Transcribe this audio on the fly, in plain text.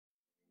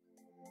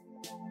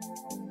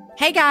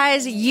Hey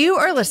guys, you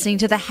are listening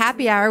to the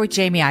Happy Hour with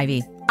Jamie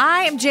Ivey.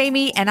 I am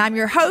Jamie and I'm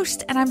your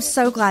host, and I'm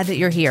so glad that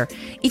you're here.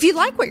 If you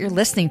like what you're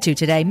listening to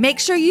today, make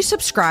sure you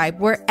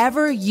subscribe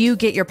wherever you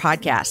get your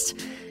podcasts.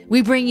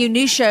 We bring you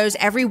new shows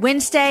every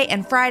Wednesday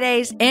and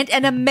Fridays, and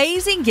an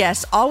amazing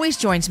guest always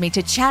joins me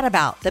to chat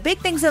about the big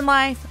things in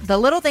life, the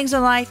little things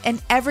in life,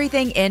 and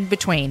everything in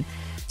between.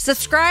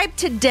 Subscribe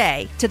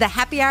today to the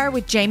Happy Hour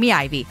with Jamie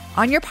Ivey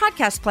on your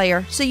podcast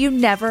player so you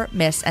never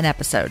miss an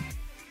episode.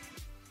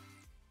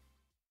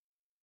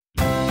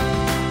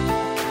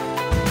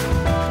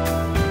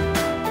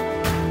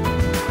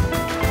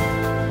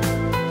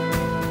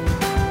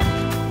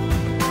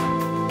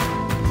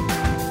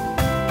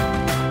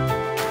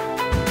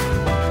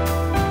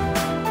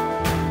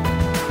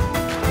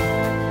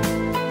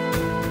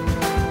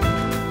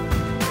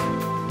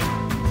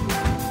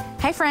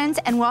 Hey friends,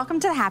 and welcome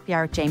to the Happy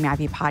Hour with Jamie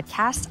Ivey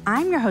podcast.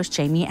 I'm your host,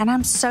 Jamie, and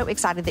I'm so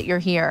excited that you're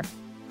here.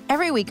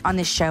 Every week on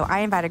this show, I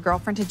invite a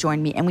girlfriend to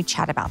join me and we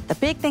chat about the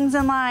big things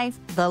in life,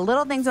 the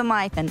little things in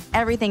life, and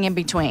everything in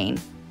between.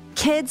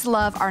 Kids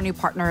love our new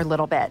partner,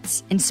 Little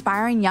Bits,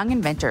 inspiring young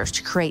inventors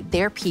to create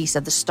their piece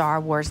of the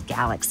Star Wars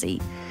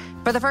galaxy.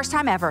 For the first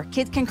time ever,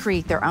 kids can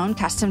create their own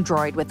custom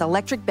droid with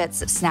electric bits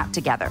that snap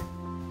together.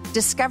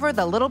 Discover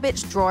the Little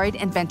Bits Droid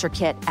Inventor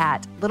Kit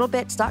at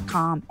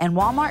littlebits.com and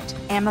Walmart,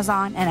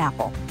 Amazon, and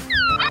Apple.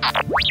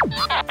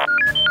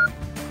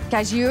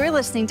 Guys, you are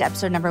listening to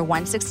episode number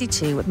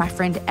 162 with my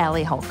friend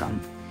Ellie Holcomb.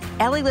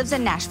 Ellie lives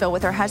in Nashville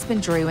with her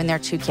husband Drew and their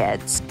 2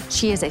 kids.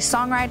 She is a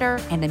songwriter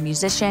and a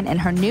musician,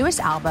 and her newest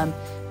album,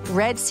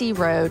 Red Sea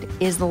Road,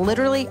 is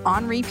literally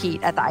on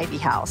repeat at the Ivey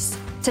house.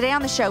 Today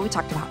on the show, we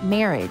talked about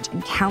marriage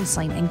and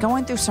counseling and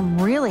going through some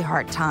really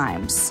hard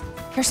times.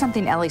 Here's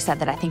something Ellie said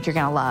that I think you're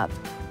going to love.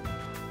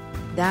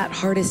 That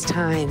hardest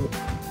time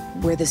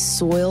where the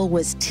soil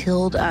was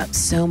tilled up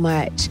so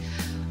much,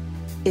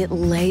 it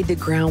laid the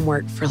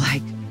groundwork for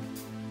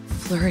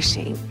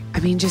flourishing.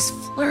 I mean, just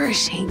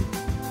flourishing.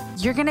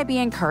 You're going to be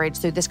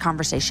encouraged through this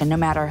conversation no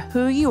matter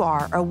who you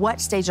are or what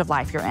stage of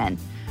life you're in.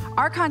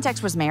 Our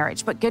context was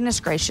marriage, but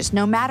goodness gracious,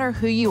 no matter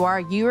who you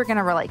are going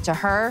to relate to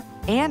her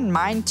and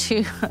mine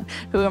too.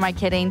 Who am I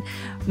kidding?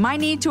 My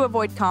need to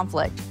avoid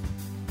conflict.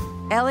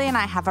 Ellie and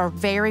I have a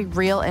very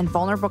real and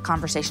vulnerable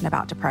conversation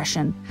about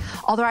depression.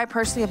 Although I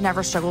personally have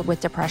never struggled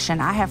with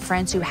depression, I have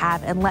friends who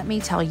have, and let me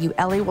tell you,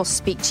 Ellie will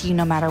speak to you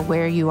no matter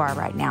where you are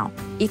right now.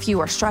 If you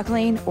are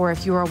struggling or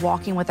if you are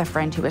walking with a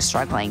friend who is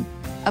struggling.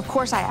 Of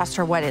course, I asked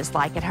her what it's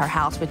like at her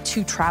house with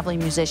 2 traveling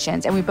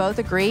musicians, and we both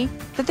agree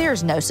that there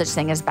is no such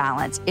thing as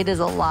balance. It is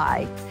a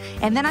lie.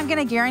 And then I'm going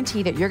to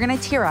guarantee that you're going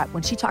to tear up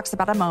when she talks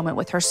about a moment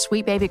with her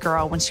sweet baby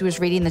girl when she was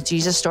reading the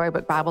Jesus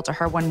Storybook Bible to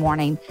her one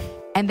morning,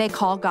 and they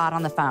call God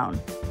on the phone.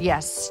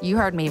 Yes, you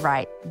heard me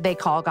right. They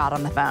call God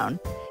on the phone.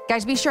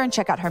 Guys, be sure and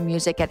check out her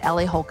music at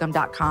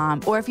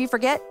ellieholcomb.com. Or if you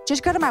forget,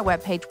 just go to my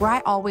webpage where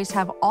I always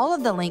have all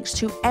of the links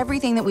to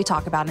everything that we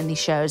talk about in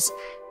these shows,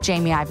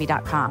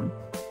 jamieivey.com.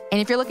 And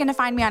if you're looking to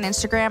find me on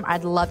Instagram,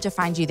 I'd love to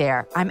find you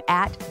there. I'm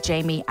at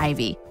Jamie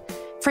Ivey.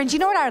 Friends, you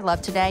know what I would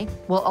love today?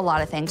 Well, a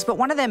lot of things, but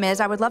one of them is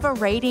I would love a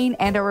rating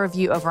and a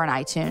review over on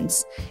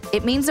iTunes.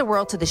 It means the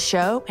world to the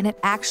show, and it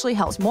actually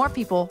helps more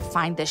people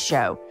find this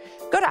show.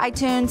 Go to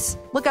iTunes,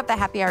 look up the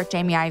Happy Hour with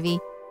Jamie Ivey,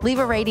 leave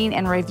a rating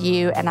and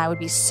review, and I would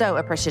be so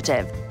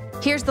appreciative.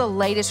 Here's the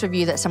latest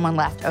review that someone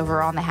left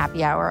over on the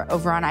Happy Hour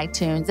over on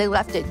iTunes. They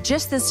left it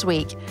just this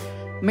week.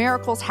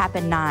 Miracles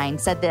Happen 9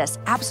 said this: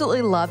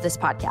 absolutely love this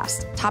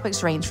podcast.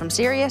 Topics range from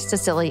serious to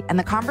silly, and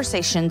the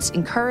conversations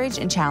encourage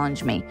and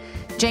challenge me.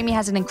 Jamie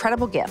has an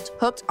incredible gift,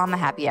 hooked on the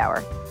Happy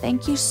Hour.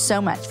 Thank you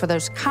so much for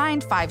those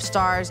kind 5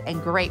 stars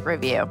and great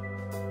review.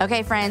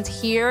 Okay, friends,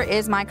 here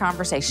is my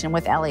conversation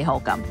with Ellie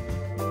Holcomb.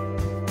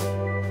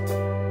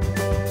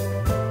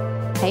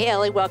 Hey,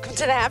 Ellie, welcome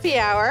to the Happy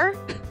Hour.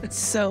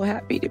 So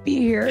happy to be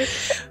here.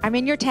 I'm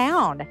in your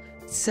town.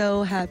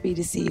 So happy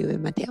to see you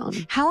in my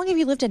town. How long have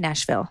you lived in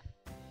Nashville?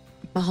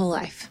 My whole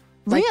life.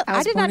 Really?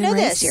 I did not know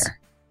this. Here.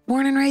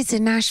 Born and raised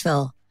in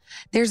Nashville.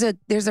 There's a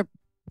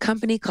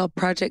company called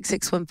Project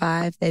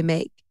 615. They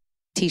make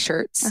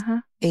T-shirts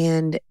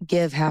and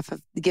give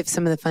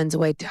some of the funds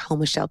away to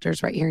homeless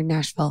shelters right here in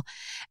Nashville.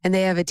 And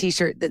they have a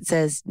T-shirt that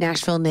says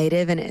Nashville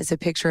Native, and it has a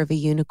picture of a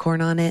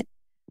unicorn on it.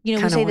 You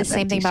know, we say the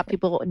same thing about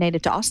people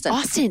native to Austin.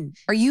 Austin.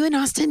 Are you in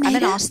Austin native?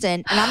 I'm in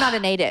Austin, and I'm not a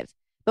native.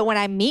 But when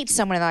I meet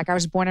someone like I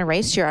was born and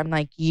raised here, I'm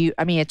like,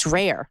 it's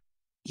rare.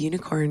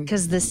 Unicorn.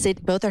 Because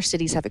both our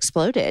cities have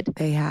exploded.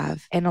 They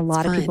have. And a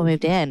lot of people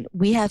moved in.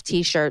 We have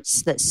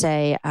T-shirts that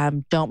say,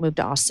 don't move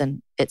to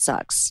Austin. It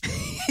sucks.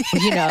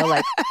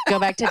 Go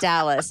back to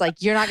Dallas.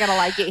 You're not going to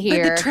like it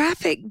here. But the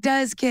traffic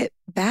does get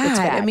bad. It's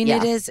bad.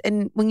 It is.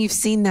 And when you've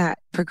seen that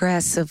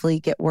progressively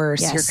get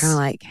worse, you're kind of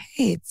like,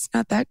 hey, it's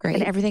not that great.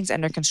 And everything's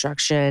under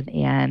construction.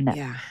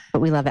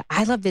 But we love it.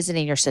 I love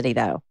visiting your city,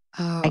 though.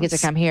 I get to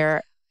come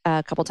here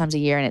a couple times a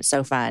year, and it's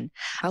so fun.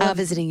 I love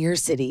visiting your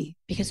city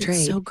because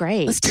it's so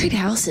great. Let's trade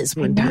houses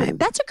one time.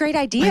 That's a great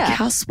idea. Like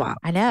house swap.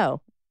 I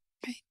know.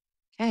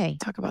 Okay.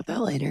 Talk about that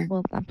later.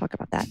 Well, I'll talk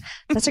about that.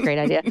 That's a great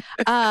idea.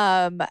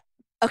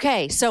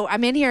 Okay, so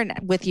I'm in here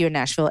with you in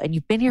Nashville, and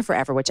you've been here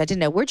forever, which I didn't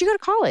know. Where'd you go to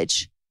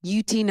college?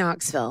 UT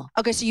Knoxville.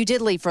 Okay, so you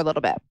did leave for a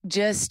little bit.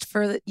 Just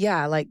for,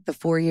 like the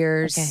 4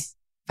 years, Okay.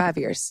 5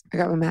 years. I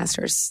got my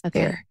master's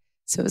there.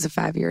 So it was a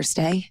 5-year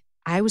stay.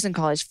 I was in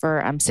college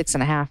for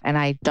 6.5, and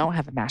I don't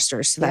have a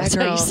master's. So that's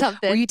girl.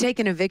 something. Were you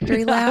taking a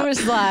victory lap? I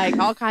was like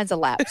all kinds of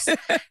laps.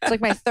 It's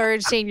like my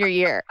third senior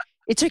year.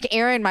 It took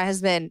Aaron, my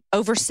husband,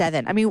 over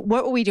 7. I mean,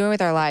 what were we doing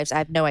with our lives? I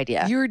have no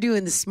idea. You were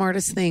doing the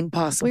smartest thing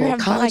possible. We were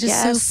having fun, College I is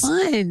guess. so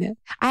fun.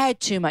 I had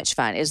too much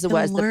fun. That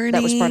was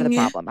part of the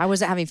problem. I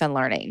wasn't having fun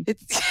learning.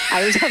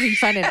 I was having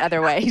fun in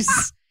other ways.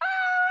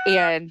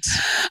 And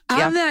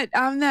yeah.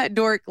 I'm that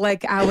dork.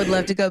 Like, I would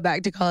love to go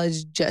back to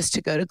college just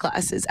to go to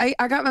classes. I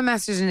got my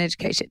master's in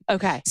education.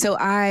 Okay. So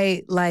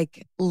I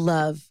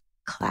love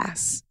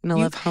class and I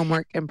love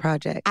homework and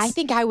projects. I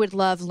think I would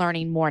love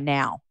learning more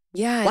now.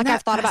 Yeah. Like,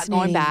 I've thought about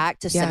going back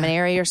to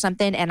seminary or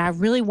something, and I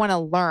really want to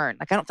learn.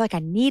 Like, I don't feel like I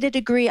need a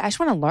degree. I just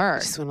want to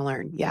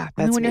learn. Yeah.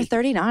 I mean, when you're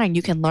 39,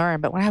 you can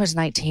learn. But when I was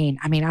 19,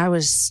 I mean, I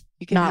was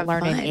not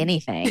learning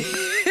anything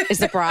is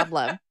the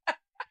problem.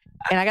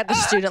 And I got the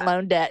student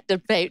loan debt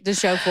to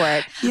show for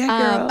it.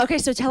 Yeah, girl. Okay,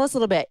 so tell us a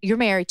little bit. You're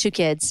married, 2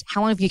 kids.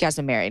 How long have you guys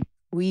been married?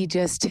 We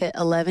just hit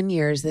 11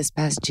 years this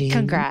past June.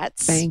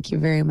 Congrats. Thank you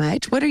very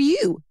much. What are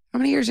you? How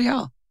many years are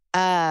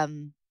y'all?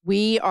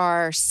 We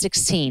are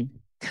 16.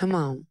 Come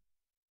on,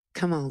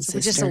 So sister.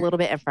 we're just a little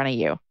bit in front of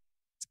you.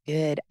 It's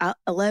good.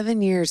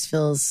 11 years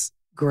feels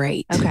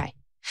great. Okay.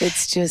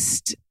 It's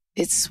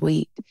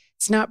sweet.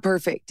 It's not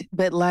perfect,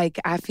 but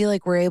I feel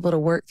like we're able to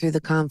work through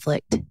the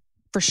conflict.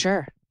 For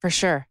sure.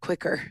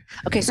 Quicker.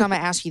 Okay, so I'm going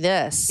to ask you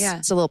this. Yeah.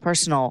 It's a little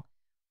personal.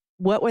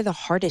 What were the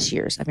hardest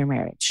years of your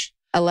marriage?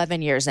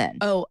 11 years in.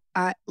 Oh,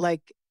 I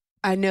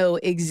know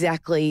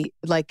exactly,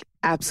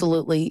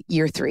 absolutely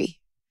year 3.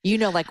 You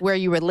know, where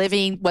you were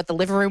living, what the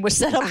living room was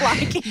set up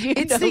like.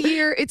 It's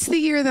the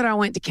year that I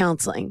went to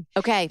counseling.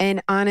 Okay.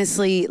 And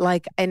honestly,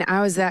 and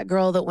I was that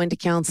girl that went to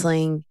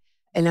counseling,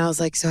 and I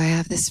was like, so I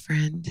have this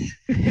friend.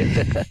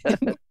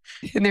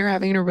 And they're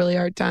having a really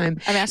hard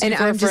time. I'm asking for a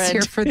friend. Just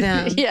here for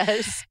them.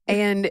 Yes.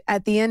 And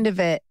at the end of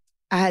it,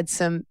 I had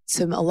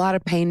a lot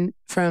of pain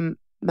from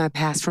my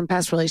past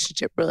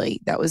relationship,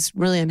 really, that was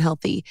really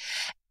unhealthy,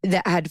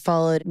 that had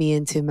followed me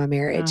into my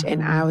marriage.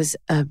 And I was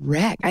a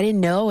wreck. I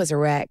didn't know I was a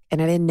wreck,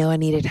 and I didn't know I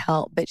needed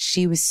help, but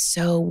she was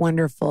so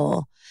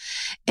wonderful.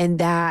 And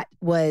it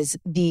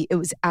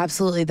was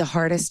absolutely the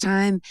hardest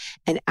time,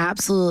 and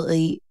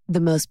absolutely the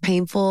most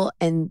painful,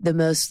 and the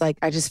most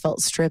I just felt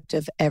stripped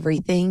of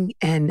everything.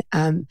 And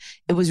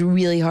it was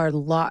really hard,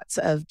 lots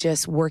of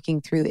just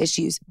working through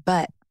issues.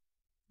 But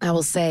I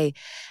will say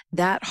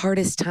that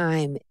hardest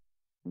time,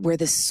 where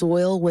the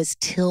soil was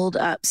tilled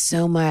up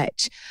so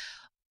much,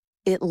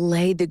 it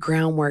laid the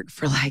groundwork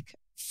for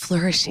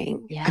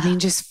flourishing. Yeah. I mean,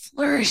 just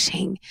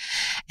flourishing.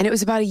 And it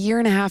was about 1.5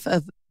 years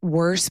of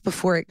worse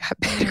before it got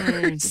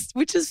better,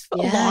 which is a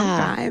long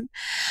time.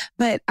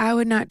 But I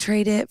would not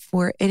trade it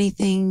for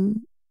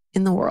anything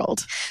in the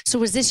world. So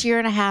was this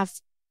 1.5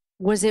 years,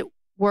 was it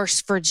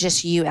worse for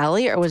just you,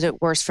 Ellie, or was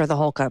it worse for the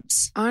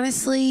Holcombs?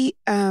 Honestly,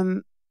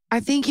 I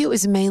think it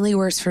was mainly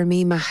worse for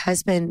me. My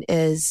husband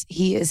is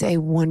a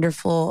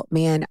wonderful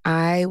man.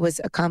 I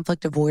was a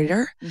conflict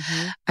avoider.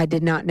 Mm-hmm. I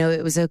did not know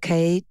it was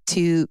okay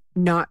to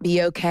not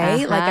be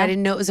okay. I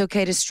didn't know it was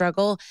okay to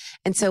struggle.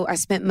 And so I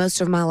spent most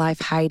of my life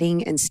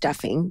hiding and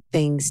stuffing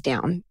things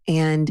down.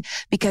 And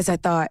because I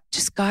thought,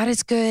 just God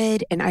is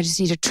good and I just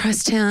need to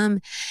trust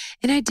him.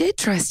 And I did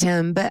trust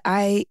him, but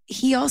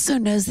he also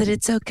knows that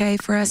it's okay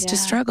for us to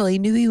struggle. He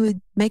knew he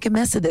would make a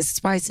mess of this.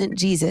 That's why I sent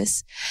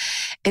Jesus.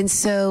 And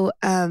so,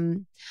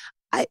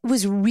 it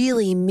was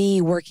really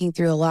me working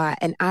through a lot.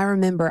 And I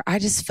remember I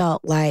just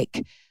felt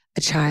like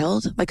a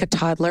child, like a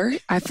toddler.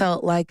 I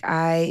felt like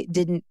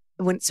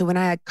when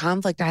I had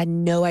conflict, I had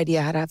no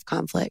idea how to have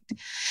conflict.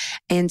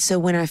 And so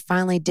when I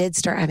finally did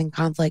start having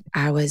conflict,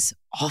 I was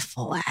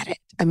awful at it.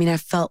 I mean, I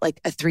felt like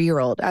a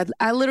 3-year-old.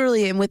 I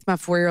literally am with my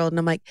 4-year-old, and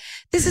I'm like,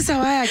 this is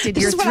how I acted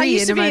year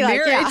 3 into my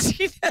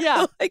marriage.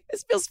 Yeah.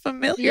 This feels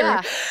familiar.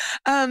 Yeah.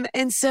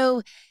 And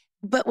so,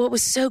 but what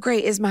was so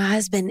great is my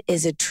husband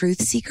is a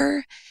truth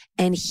seeker,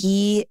 and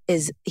he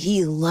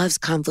loves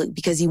conflict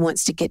because he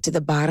wants to get to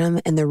the bottom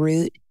and the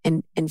root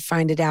and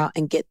find it out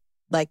and get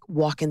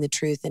walk in the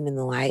truth and in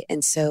the light.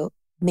 And so,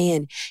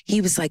 man, he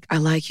was like, I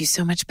like you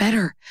so much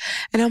better.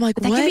 And I'm like,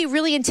 but that can be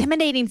really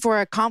intimidating for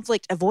a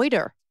conflict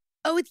avoider.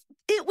 Oh,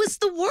 it was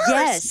the worst.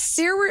 Yes.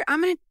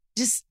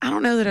 I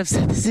don't know that I've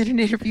said this in an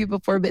interview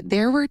before, but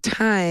there were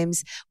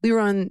times we were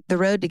on the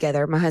road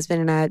together. My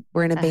husband and I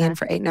were in a band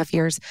for 8.5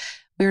 years.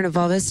 We were in a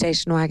Volvo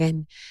station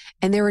wagon.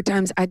 And there were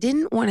times I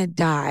didn't want to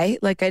die.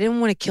 I didn't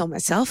want to kill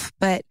myself,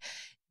 but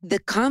the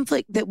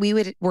conflict that we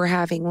were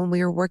having when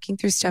we were working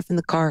through stuff in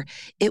the car,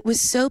 it was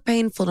so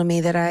painful to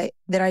me that I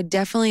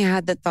definitely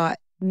had the thought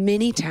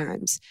many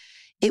times,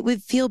 it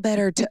would feel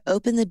better to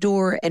open the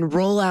door and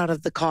roll out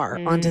of the car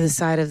onto the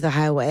side of the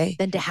highway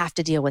than to have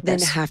to deal with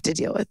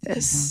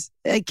this.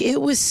 Like, it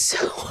was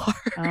so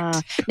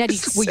hard. Now,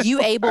 were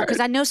you able, because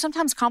I know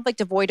sometimes conflict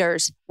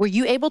avoiders, were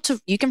you able to,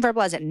 you can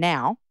verbalize it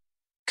now.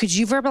 Could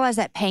you verbalize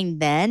that pain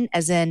then?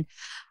 As in,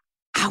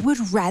 I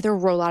would rather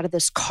roll out of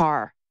this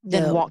car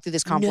than walk through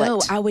this conflict.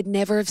 No, I would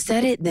never have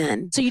said it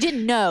then. So you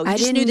didn't know. You I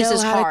just didn't knew this know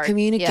is how hard. to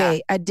communicate.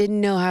 Yeah. I didn't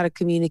know how to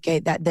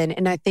communicate that then.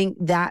 And I think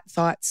that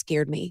thought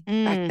scared me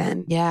back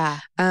then. Yeah.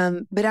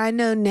 But I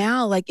know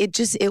now, like,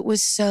 it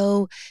was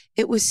so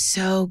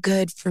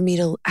good for me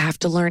to have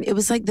to learn. It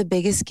was like the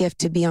biggest gift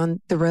to be on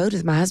the road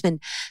with my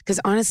husband. Because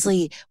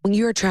honestly, when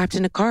you are trapped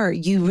in a car,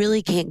 you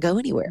really can't go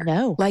anywhere.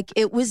 No. Like,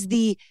 it was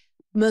the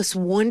most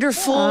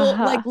wonderful,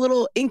 like,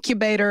 little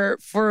incubator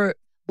for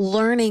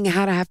learning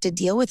how to have to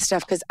deal with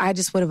stuff, because I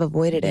just would have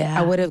avoided it.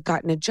 I would have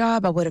gotten a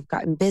job. I would have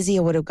gotten busy.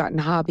 I would have gotten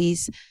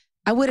hobbies.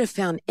 I would have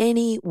found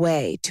any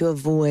way to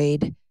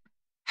avoid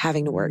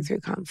having to work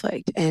through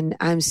conflict. And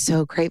I'm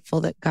so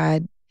grateful that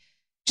God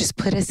just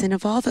put us in a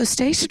Volvo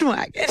station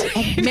wagon.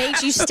 And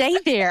made you stay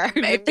there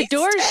with the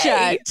door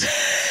shut.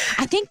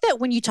 I think that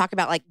when you talk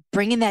about like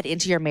bringing that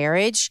into your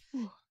marriage,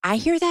 I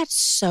hear that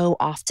so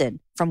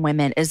often from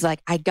women is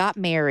like, I got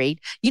married.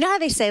 You know how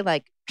they say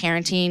like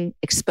parenting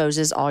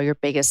exposes all your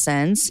biggest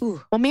sins?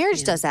 Well,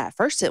 marriage does that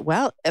first.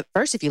 At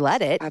first, if you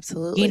let it.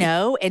 Absolutely. You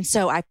know? And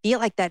so I feel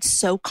like that's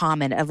so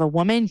common of a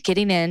woman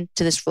getting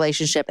into this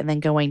relationship and then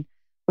going,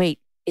 wait,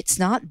 it's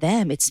not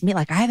them. It's me.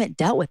 Like, I haven't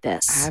dealt with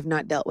this. I have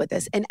not dealt with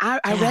this. And I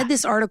read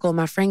this article.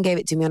 My friend gave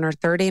it to me on our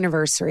 3rd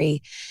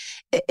anniversary.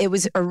 It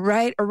was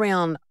right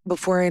around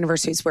before our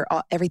anniversaries where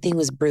everything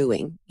was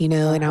brewing, you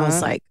know? And I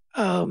was like,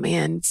 oh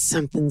man,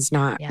 something's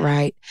not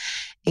right.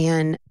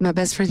 And my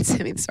best friend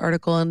sent me this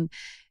article and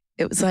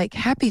it was like,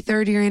 happy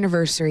 3rd year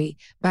anniversary.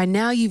 By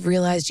now you've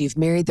realized you've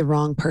married the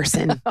wrong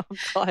person. Oh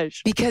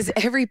gosh. Because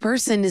every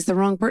person is the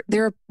wrong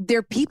person.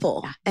 They're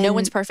people. Yeah. No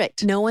one's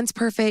perfect. No one's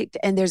perfect.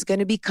 And there's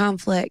going to be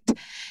conflict.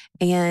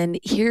 And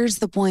here's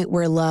the point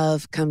where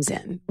love comes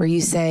in, where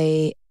you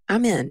say,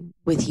 I'm in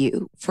with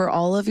you for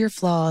all of your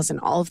flaws and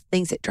all of the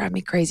things that drive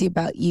me crazy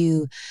about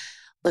you.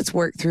 Let's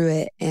work through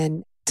it.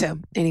 And so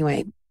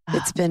anyway,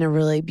 it's been a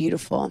really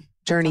beautiful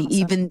journey,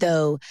 even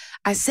though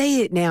I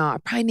say it now, I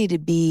probably need to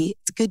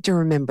it's good to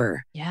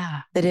remember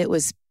that it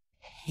was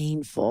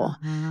painful.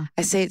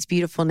 I say it's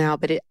beautiful now,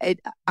 but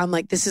I'm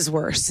like, this is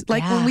worse.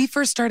 Like when we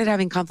first started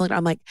having conflict,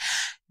 I'm like,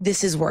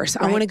 this is worse.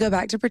 I want to go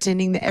back to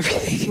pretending that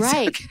everything is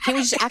okay. Can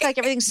we just act like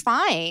everything's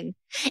fine?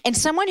 And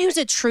someone who's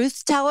a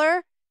truth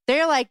teller,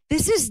 they're like,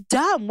 this is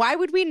dumb. Why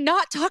would we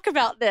not talk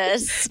about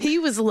this? He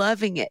was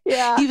loving it.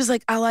 Yeah. He was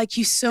like, I like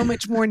you so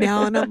much more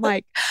now. And I'm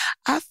like,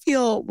 I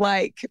feel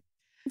like...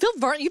 You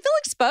feel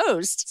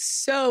exposed.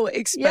 So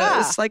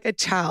exposed, like a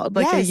child,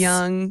 like a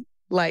young,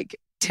 like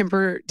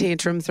temper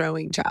tantrum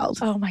throwing child.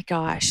 Oh my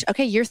gosh.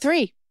 Okay, you're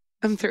 3.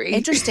 I'm 3.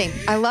 Interesting.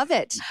 I love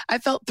it. I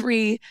felt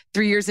 3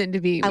 years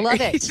into being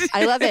married.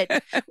 I love it.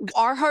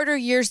 Our harder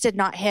years did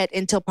not hit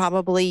until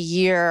probably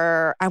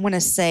year, I want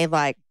to say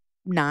like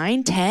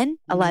 9, 10,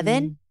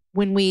 11,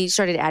 when we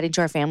started adding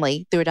to our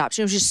family through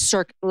adoption. It was just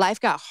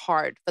life got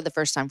hard for the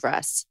first time for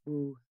us.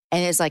 And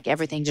it's like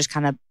everything just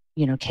kind of,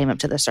 came up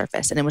to the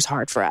surface and it was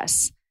hard for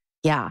us.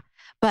 Yeah.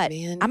 But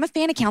I'm a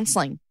fan of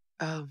counseling.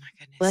 Oh my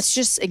goodness. Let's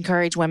just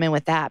encourage women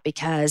with that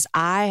because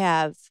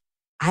I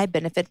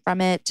benefit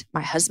from it.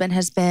 My husband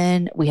has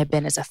been, we have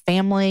been as a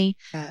family.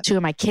 2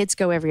 of my kids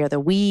go every other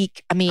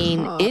week. I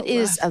mean, it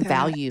is a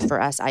value for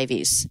us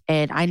Ivies.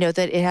 And I know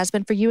that it has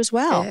been for you as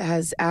well. It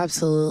has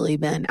absolutely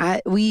been.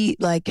 We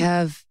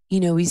have,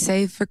 we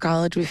save for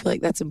college. We feel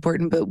like that's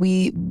important, but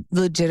we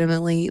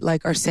legitimately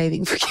are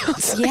saving for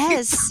counseling.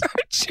 Yes. For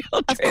our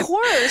children. Of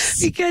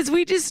course. Because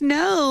we just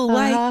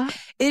know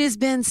it has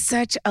been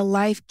such a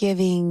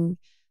life-giving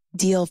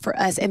deal for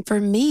us. And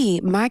for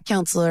me, my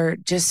counselor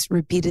just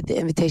repeated the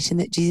invitation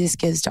that Jesus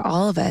gives to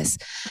all of us,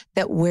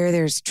 that where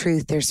there's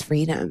truth, there's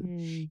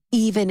freedom.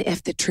 Even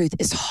if the truth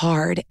is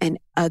hard and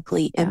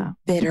ugly and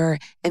bitter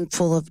and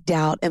full of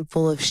doubt and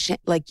full of shame,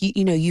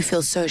 you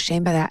feel so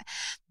ashamed by that.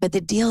 But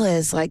the deal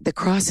is the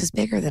cross is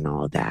bigger than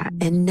all of that.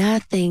 And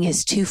nothing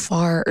is too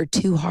far or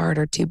too hard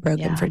or too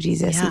broken for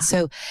Jesus. And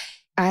so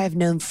I have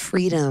known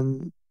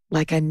freedom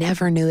like I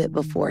never knew it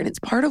before. And it's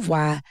part of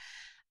why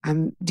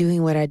I'm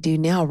doing what I do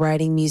now,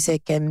 writing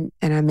music, and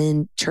I'm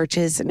in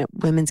churches and at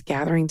women's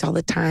gatherings all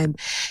the time.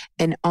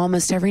 And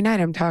almost every night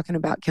I'm talking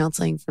about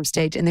counseling from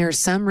stage. And there are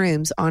some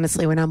rooms,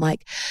 honestly, when I'm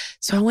like,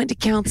 so I went to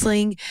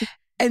counseling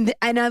and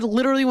I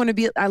literally want to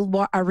be,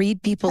 I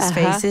read people's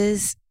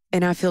faces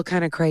and I feel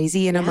kind of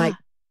crazy. And I'm like,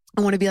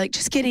 I want to be like,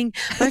 just kidding.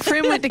 My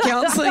friend went to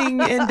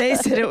counseling and they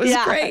said it was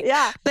great.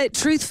 Yeah. But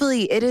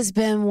truthfully, it has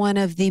been one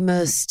of the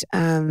most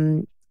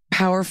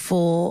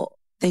powerful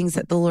things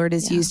that the Lord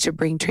has used to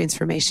bring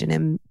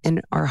transformation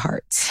in our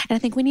hearts. And I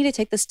think we need to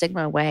take the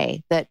stigma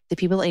away that the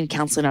people in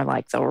counseling are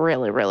like the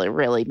really, really,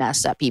 really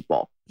messed up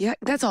people. Yeah,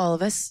 that's all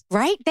of us.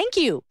 Right? Thank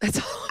you. That's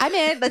all. I'm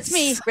in. That's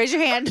me. Raise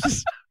your hand.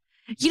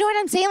 You know what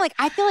I'm saying?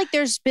 I feel like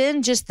there's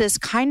been just this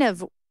kind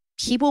of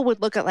people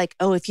would look at like,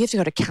 oh, if you have to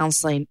go to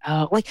counseling,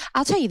 like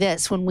I'll tell you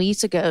this, when we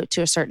used to go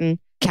to a certain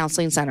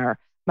counseling center,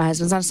 my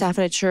husband's on staff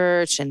at a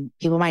church and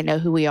people might know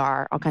who we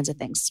are, all kinds of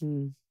things.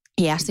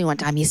 He asked me one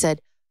time, he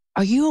said,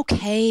 are you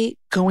okay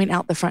going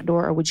out the front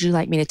door or would you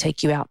like me to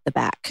take you out the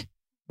back?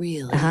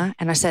 Really?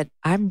 And I said,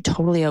 I'm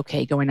totally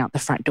okay going out the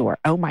front door.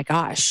 Oh my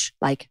gosh.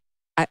 Like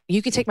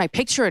you could take my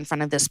picture in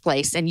front of this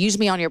place and use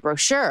me on your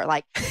brochure.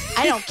 Like,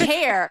 I don't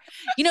care,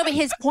 but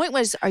his point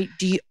was, are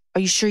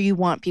you sure you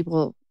want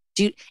people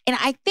to, and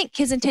I think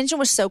his intention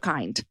was so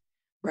kind.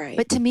 Right.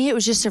 But to me, it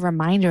was just a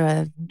reminder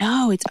of,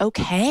 no, it's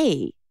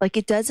okay. Like,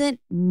 it doesn't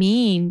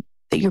mean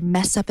that you're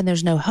messed up and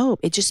there's no hope.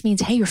 It just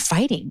means, hey, you're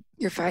fighting.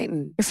 You're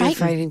fighting. You're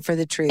fighting for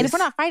the truth. And if we're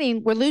not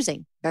fighting, we're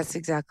losing. That's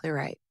exactly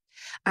right.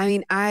 I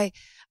mean, I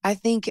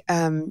think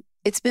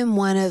it's been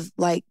one of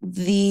like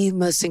the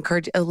most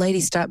encouraging. A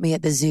lady stopped me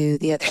at the zoo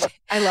the other day.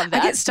 I love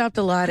that. I get stopped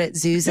a lot at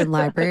zoos and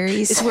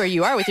libraries. It's where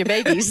you are with your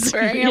babies. It's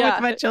where I am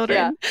with my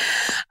children.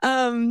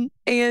 Yeah.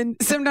 And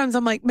sometimes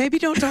I'm like, maybe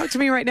don't talk to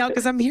me right now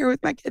because I'm here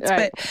with my kids.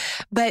 Right.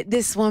 But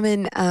this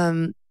woman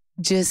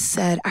just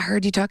said, I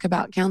heard you talk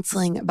about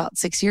counseling about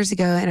 6 years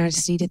ago, and I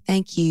just need to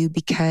thank you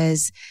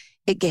because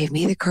it gave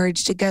me the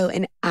courage to go.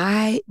 And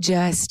I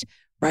just,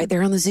 right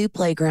there on the zoo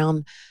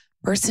playground,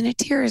 burst into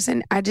tears.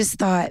 And I just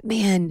thought,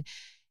 man,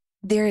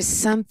 there is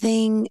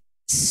something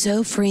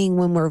so freeing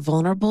when we're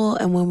vulnerable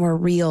and when we're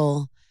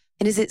real.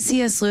 And is it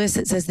C.S. Lewis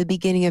that says the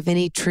beginning of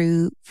any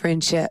true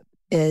friendship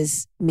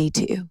is me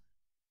too?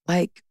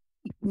 Like,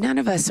 none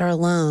of us are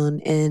alone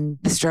in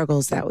the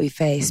struggles that we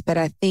face, but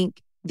I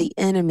think the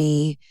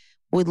enemy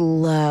would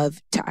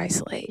love to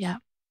isolate. Yeah.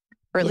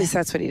 Or at least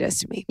that's what he does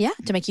to me. Yeah.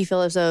 To make you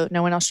feel as though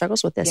no one else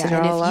struggles with this. Yeah.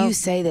 And if you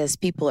say this,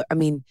 people,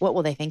 what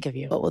will they think of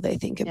you? What will they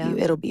think of you?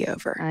 It'll be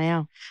over.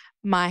 I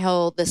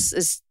know. This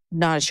is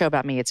not a show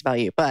about me. It's about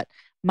you. But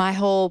my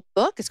whole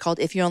book is called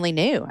If You Only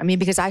Knew.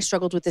 Because I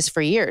struggled with this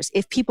for years.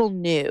 If people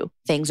knew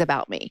things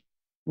about me,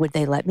 would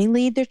they let me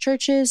lead their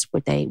churches?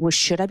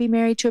 Should I be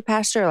married to a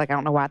pastor? Like, I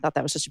don't know why I thought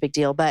that was such a big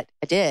deal, but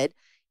I did.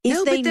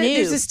 If they knew.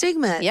 There's a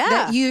stigma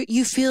that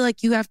you ffeel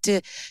like you have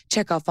to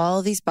check off all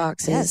of these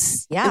boxes.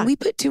 Yes. Yeah. And we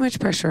put too much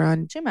pressure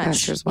on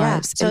pastors'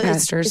 wives and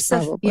pastors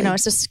probably.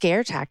 It's a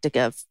scare tactic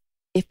of,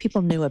 if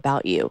people knew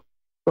about you,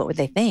 what would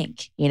they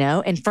think?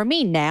 And for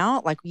me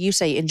now, like you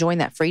say, enjoying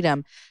that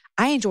freedom,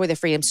 I enjoy the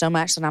freedom so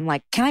much that I'm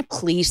like, can I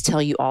please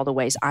tell you all the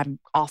ways I'm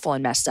awful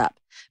and messed up?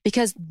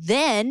 Because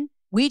then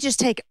we just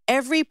take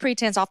every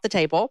pretense off the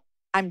table.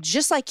 I'm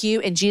just like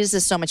you and Jesus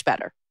is so much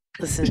better.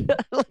 Listen,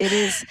 it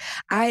is,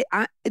 I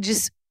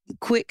just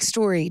quick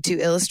story to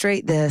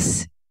illustrate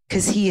this,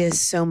 because he is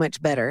so much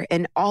better.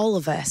 And all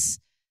of us,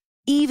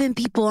 even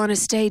people on a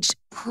stage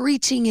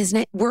preaching his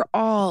name, we're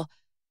all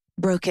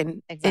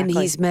broken. Exactly. And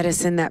he's met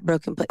us in that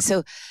broken place.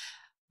 So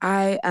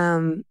I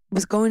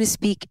was going to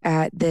speak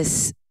at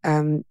this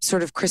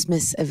sort of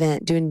Christmas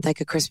event, doing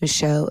like a Christmas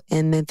show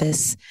in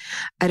Memphis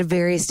at a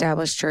very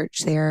established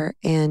church there.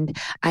 And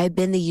I had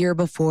been the year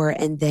before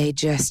and they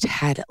just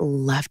had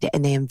loved it.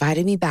 And they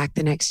invited me back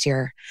the next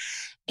year.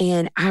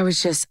 And I was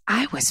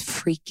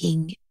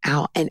freaking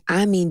out. And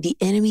the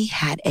enemy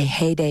had a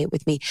heyday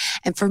with me.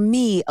 And for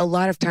me, a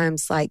lot of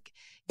times, like,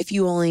 if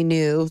you only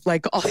knew,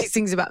 like, all these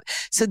things about,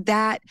 so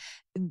that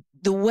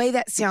the way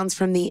that sounds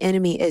from the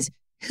enemy is,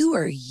 who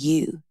are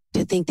you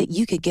to think that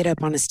you could get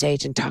up on a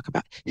stage and talk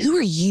about, who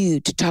are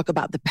you to talk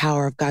about the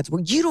power of God's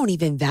word? You don't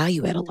even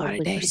value it a lot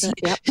of days.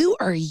 Yep. Who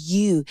are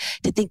you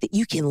to think that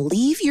you can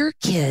leave your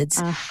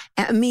kids?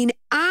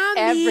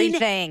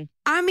 Everything.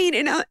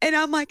 And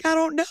I'm like, I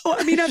don't know.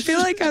 I feel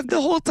like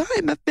the whole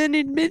time I've been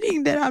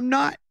admitting that I'm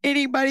not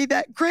anybody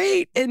that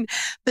great.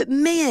 But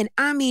man,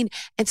 and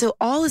so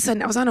all of a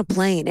sudden I was on a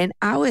plane and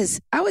I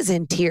was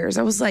in tears.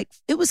 I was like,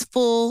 it was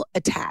full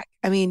attack.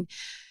 And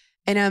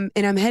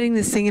I'm heading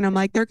this thing and I'm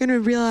like, they're going to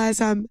realize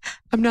I'm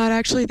not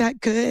actually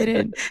that good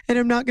and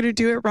I'm not going to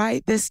do it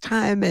right this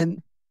time.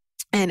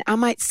 And I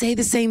might say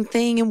the same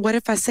thing. And what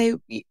if I say,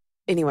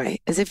 anyway,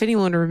 as if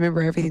anyone would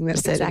remember everything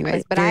that's said. Exactly.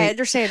 Anyways, but I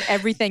understand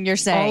everything you're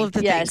saying. All of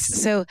the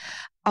things. So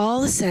all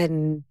of a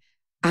sudden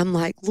I'm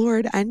like,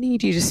 Lord, I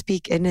need you to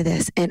speak into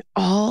this. And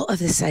all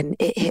of a sudden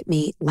it hit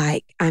me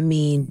like,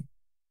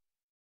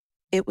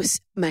 it was,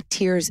 my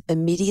tears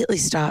immediately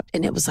stopped.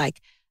 And it was like,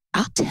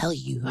 I'll tell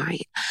you,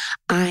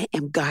 I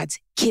am God's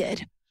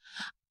kid.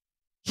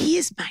 He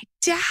is my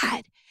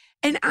dad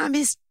and I'm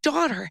his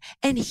daughter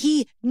and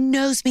he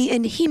knows me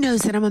and he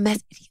knows that I'm a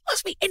mess. He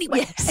loves me anyway.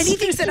 Yes. And he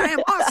thinks that I am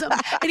awesome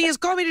and he has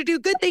called me to do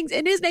good things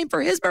in his name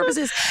for his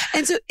purposes.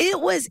 And so it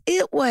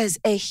was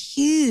a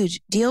huge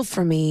deal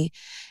for me.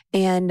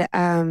 And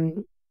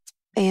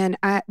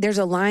there's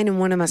a line in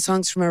one of my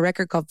songs from a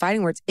record called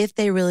Fighting Words. If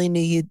they really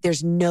knew you,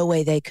 there's no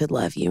way they could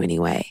love you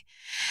anyway.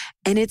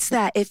 And it's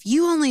that if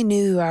you only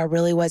knew who I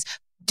really was,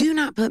 do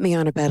not put me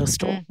on a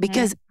pedestal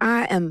because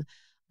I am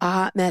a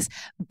hot mess.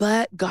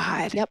 But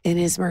God in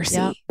his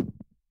mercy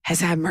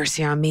has had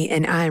mercy on me.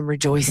 And I am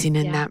rejoicing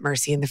in that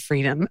mercy and the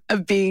freedom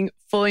of being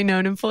fully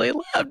known and fully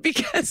loved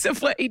because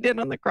of what he did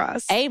on the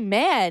cross.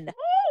 Amen.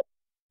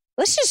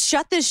 let's just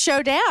shut this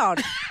show down.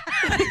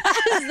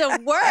 That is the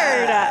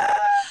word.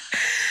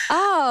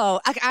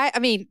 Oh, I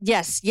mean,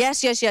 yes.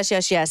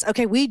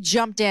 Okay, we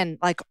jumped in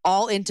like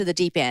all into the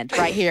deep end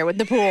right here with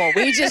the pool.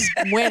 We just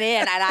went in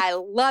and I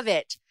love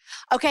it.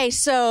 Okay,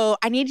 so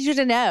I need you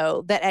to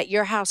know that at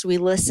your house, we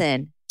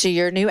listen to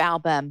your new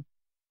album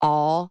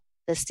all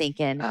the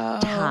stinking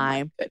time.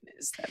 My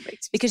goodness, that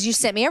makes because you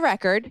sent me a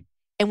record.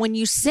 And when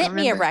you sent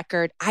me a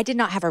record, I did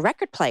not have a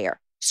record player.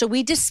 So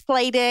we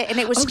displayed it and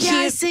it was cute. Yeah,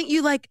 I sent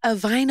you like a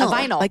vinyl.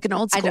 Like an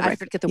old school record. I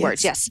forget the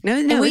words, yes. No,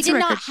 and we did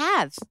not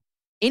have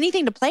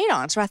anything to play it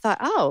on. So I thought,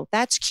 oh,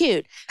 that's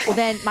cute. Well,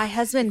 then my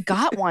husband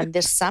got one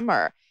this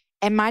summer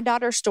and my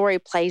daughter's story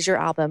plays your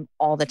album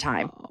all the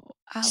time.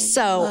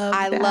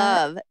 I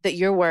love that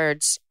your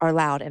words are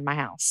loud in my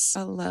house.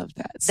 I love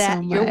that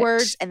so much. Your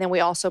words, and then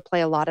we also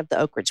play a lot of the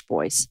Oak Ridge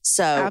Boys.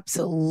 So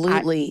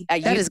absolutely,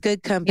 that is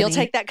good company. You'll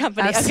take that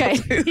company,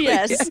 absolutely. Okay?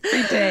 Yes,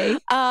 every day.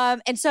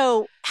 And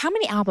so, how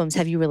many albums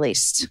have you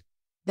released?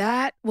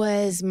 That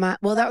was my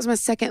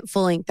second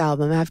full length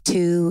album. I have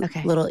two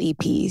little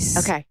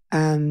EPs. Okay,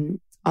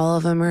 all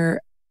of them are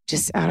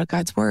just out of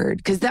God's word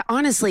because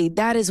honestly,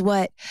 that is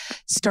what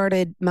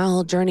started my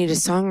whole journey to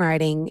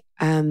songwriting.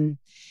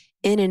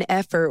 In an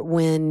effort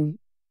when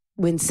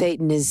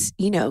Satan is,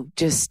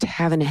 just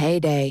having a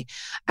heyday,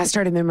 I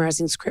started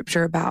memorizing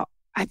scripture about,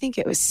 I think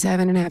it was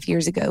 7.5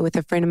 years ago with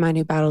a friend of mine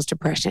who battles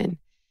depression,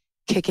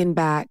 kicking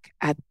back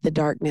at the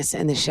darkness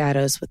and the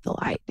shadows with the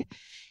light.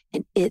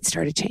 And it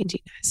started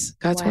changing us.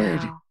 God's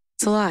word.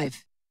 It's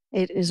alive.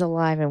 It is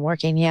alive and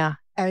working. Yeah.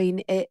 I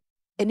mean,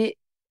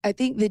 I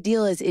think the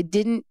deal is it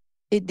didn't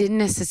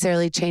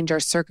necessarily change our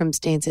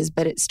circumstances,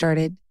 but it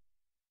started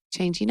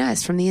changing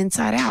us from the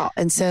inside out.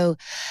 And so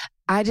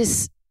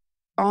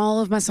all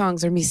of my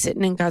songs are me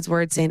sitting in God's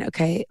word saying,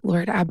 okay,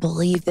 Lord, I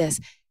believe this.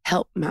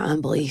 Help my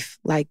unbelief.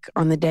 Like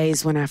on the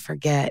days when I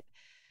forget,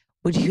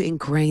 would you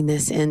ingrain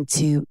this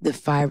into the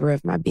fiber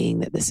of my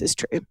being that this is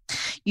true?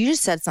 You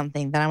just said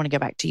something that I want to go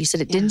back to. You said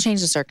it didn't change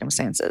the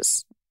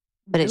circumstances,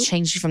 but it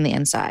changed you from the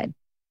inside.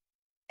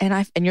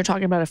 And you're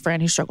talking about a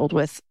friend who struggled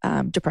with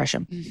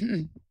depression.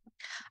 Mm-hmm.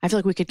 I feel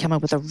like we could come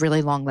up with a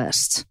really long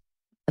list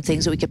of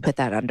things that we could put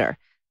that under.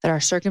 That our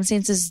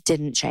circumstances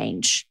didn't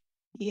change.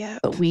 Yeah.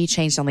 But we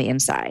changed on the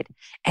inside.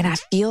 And I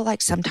feel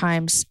like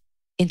sometimes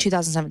in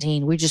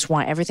 2017, we just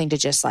want everything to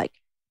just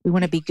we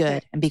want to be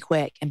good and be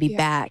quick and be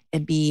back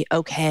and be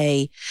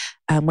okay.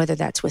 Whether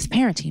that's with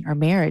parenting or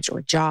marriage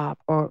or job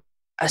or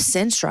a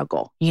sin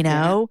struggle,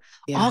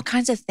 all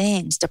kinds of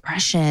things,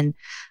 depression.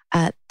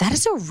 That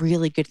is a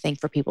really good thing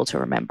for people to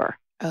remember.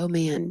 Oh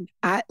man.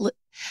 So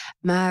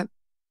I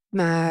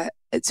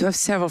have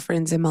several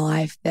friends in my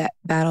life that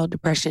battle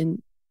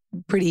depression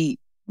pretty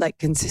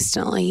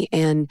consistently.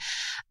 And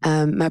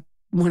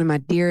one of my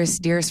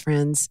dearest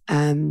friends,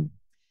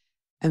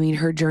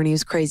 her journey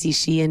was crazy.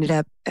 She ended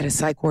up at a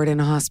psych ward in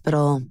a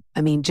hospital.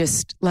 I mean,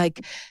 just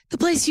like the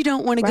place you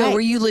don't want to go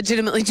where you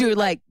legitimately do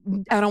I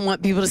don't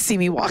want people to see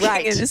me walking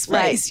in this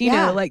place. You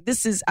know,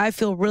 I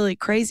feel really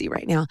crazy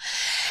right now.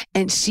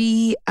 And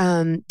she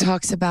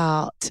talks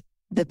about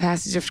the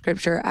passage of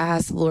scripture, I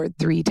asked the Lord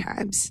 3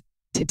 times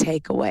to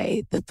take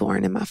away the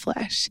thorn in my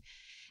flesh.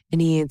 And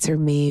he answered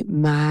me,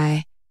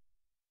 my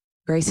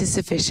grace is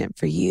sufficient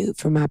for you,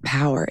 for my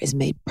power is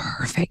made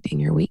perfect in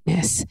your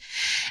weakness.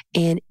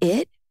 And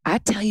I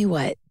tell you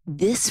what,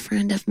 this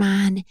friend of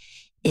mine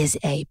is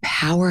a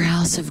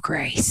powerhouse of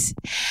grace.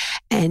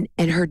 And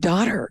her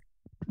daughter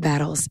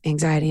battles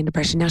anxiety and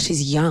depression. Now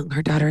she's young.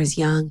 Her daughter is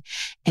young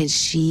and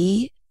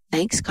she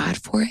thanks God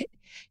for it.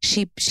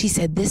 She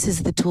said, this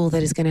is the tool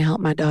that is going to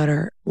help my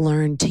daughter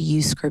learn to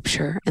use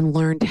scripture and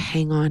learn to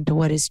hang on to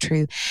what is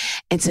true.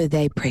 And so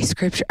they pray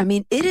scripture. I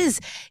mean, it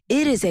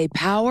is a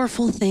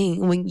powerful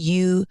thing when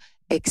you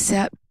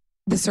accept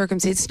the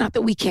circumstance. It's not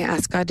that we can't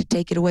ask God to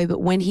take it away,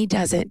 but when he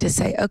doesn't, to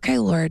say, okay,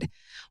 Lord,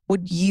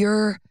 would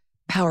your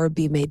power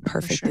be made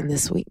perfect in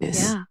this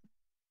weakness? Yeah.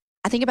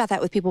 I think about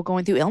that with people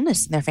going through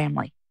illness in their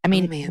family. I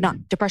mean,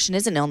 not depression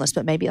is an illness,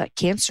 but maybe like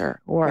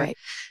cancer or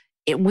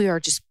we are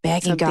just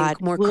begging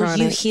God, more will chronic.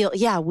 You heal?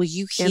 Yeah. Will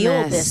you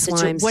heal this?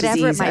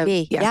 Whatever it might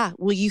be. Yeah.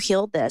 Will you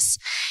heal this?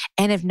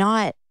 And if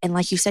not, and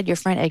like you said, your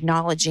friend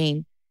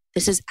acknowledging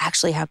this is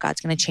actually how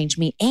God's going to change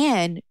me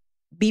and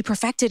be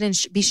perfected and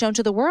be shown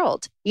to the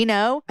world,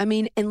 I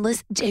mean, and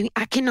listen, Jamie,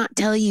 I cannot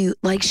tell you,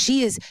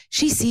 she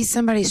sees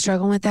somebody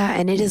struggling with that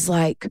and it is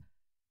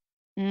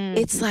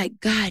it's like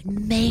God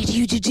made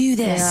you to do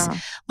this. Yeah.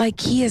 Like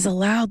he has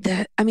allowed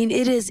that. I mean,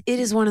 it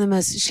is one of the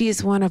most, she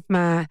is one of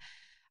my,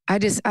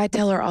 I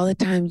tell her all the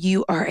time,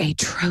 you are a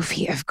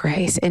trophy of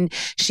grace. And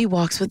she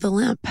walks with a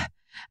limp.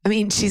 I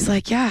mean, she's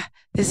like, yeah,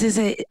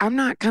 I'm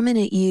not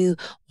coming at you,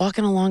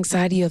 walking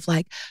alongside you of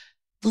the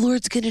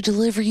Lord's going to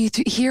deliver you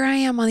through. Here I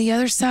am on the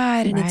other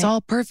side and it's all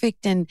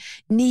perfect and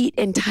neat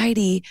and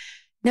tidy.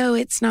 No,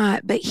 it's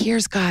not. But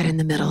here's God in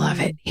the middle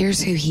of it.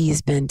 Here's who he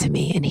has been to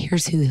me and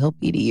here's who he'll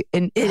be to you.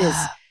 And it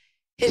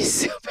is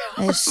so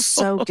powerful. It's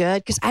so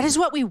good because that is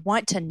what we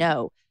want to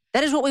know.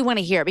 That is what we want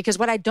to hear because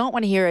what I don't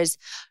want to hear is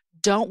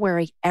don't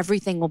worry,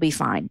 everything will be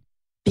fine.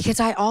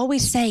 Because I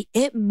always say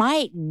it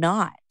might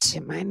not.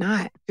 It might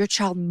not. Your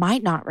child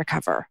might not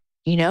recover.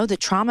 You know, the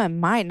trauma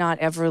might not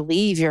ever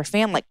leave your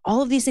family. Like,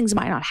 all of these things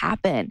might not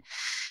happen.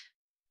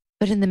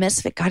 But in the midst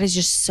of it, God is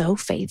just so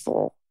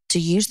faithful to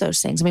use those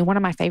things. I mean, one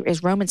of my favorite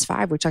is Romans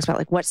 5, which talks about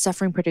like what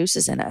suffering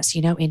produces in us,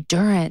 you know,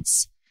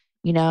 endurance,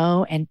 you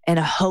know, and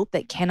a hope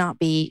that cannot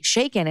be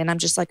shaken. And I'm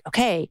just like,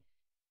 okay,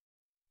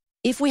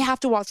 if we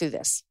have to walk through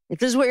this, if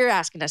this is what you're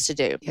asking us to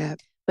do,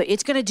 but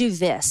it's going to do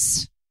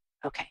this.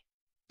 Okay.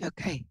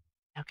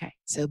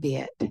 So be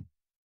it.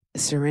 A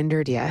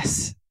surrendered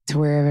yes to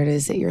wherever it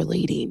is that you're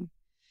leading.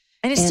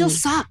 And it still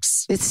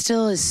sucks. It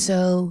still is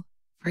so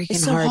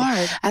freaking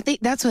hard. I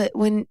think that's what,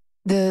 when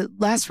the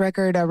last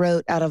record I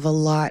wrote out of a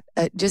lot,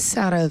 just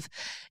out of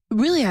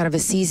a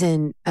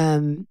season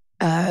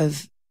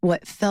of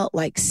what felt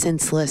like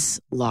senseless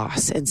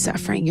loss and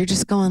suffering. You're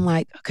just going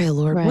like, okay,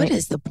 Lord, what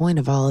is the point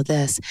of all of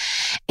this?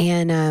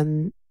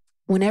 And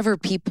whenever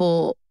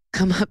people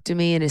come up to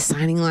me in a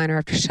signing line or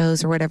after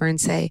shows or whatever and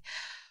say,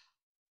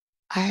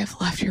 I have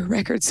loved your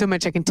record so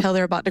much, I can tell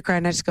they're about to cry,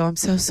 and I just go, I'm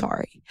so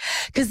sorry.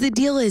 Because the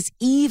deal is,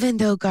 even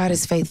though God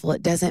is faithful,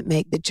 it doesn't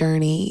make the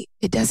journey,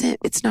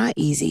 it's not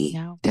easy.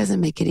 No. It doesn't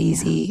make it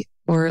easy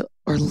or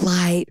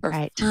light or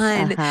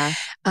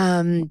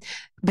fun.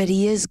 But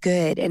he is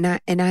good. And I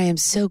am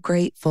so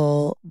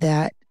grateful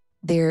that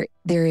there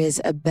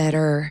is a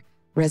better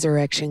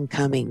resurrection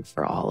coming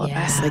for all of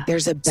us. Like,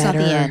 there's a better...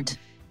 It's not the end.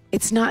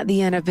 It's not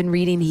the end. I've been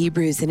reading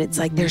Hebrews, and it's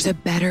like, there's a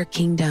better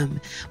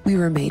kingdom. We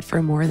were made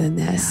for more than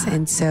this.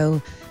 And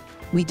so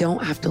we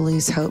don't have to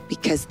lose hope,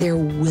 because there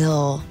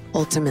will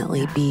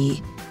ultimately be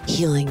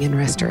healing and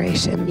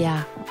restoration.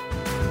 Yeah.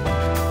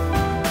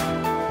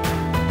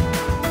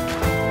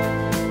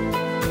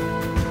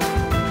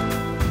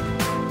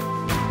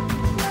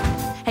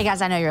 Hey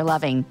guys, I know you're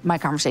loving my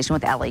conversation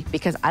with Ellie,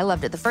 because I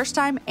loved it the first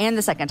time and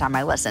the second time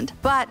I listened.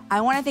 But I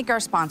want to thank our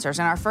sponsors,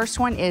 and our first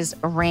one is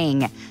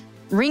Ring.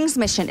 Ring's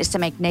mission is to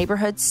make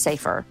neighborhoods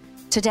safer.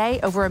 Today,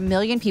 over 1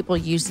 million people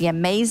use the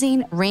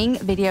amazing Ring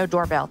video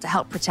doorbell to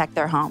help protect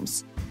their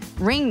homes.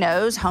 Ring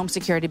knows home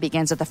security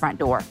begins at the front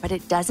door, but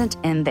it doesn't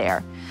end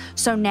there.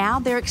 So now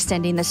they're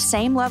extending the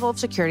same level of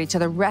security to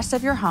the rest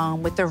of your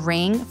home with the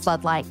Ring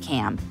Floodlight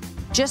Cam.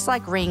 Just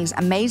like Ring's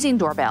amazing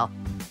doorbell,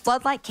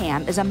 Floodlight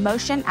Cam is a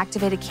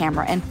motion-activated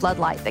camera and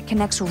floodlight that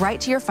connects right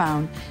to your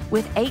phone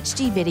with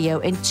HD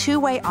video and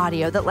two-way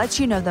audio that lets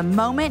you know the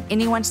moment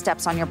anyone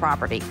steps on your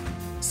property.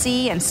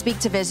 See and speak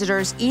to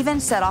visitors, even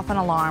set off an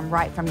alarm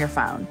right from your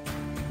phone.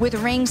 With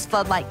Ring's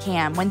Floodlight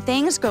Cam, when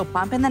things go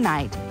bump in the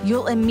night,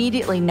 you'll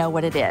immediately know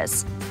what it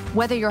is.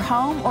 Whether you're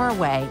home or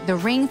away, the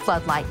Ring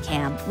Floodlight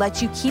Cam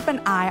lets you keep an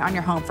eye on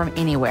your home from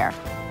anywhere.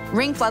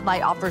 Ring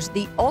Floodlight offers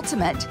the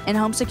ultimate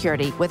in-home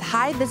security with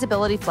high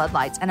visibility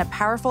floodlights and a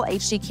powerful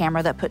HD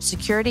camera that puts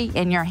security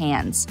in your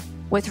hands.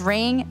 With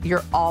Ring,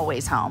 you're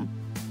always home.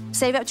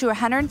 Save up to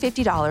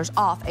 $150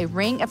 off a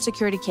Ring of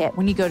Security kit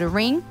when you go to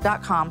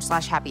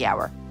ring.com/happy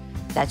hour.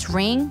 That's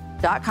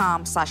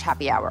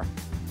ring.com/happy hour.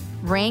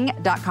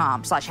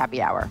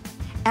 Ring.com/happy hour.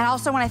 And I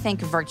also want to thank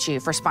Virtue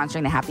for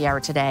sponsoring the Happy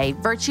Hour today.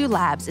 Virtue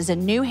Labs is a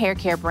new hair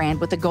care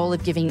brand with the goal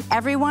of giving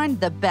everyone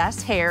the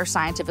best hair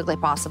scientifically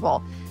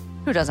possible.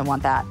 Who doesn't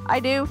want that? I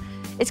do.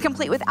 It's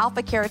complete with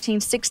alpha keratin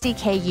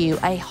 60KU,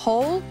 a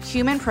whole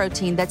human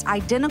protein that's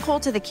identical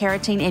to the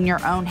keratin in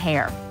your own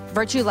hair.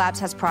 Virtue Labs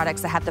has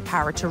products that have the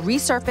power to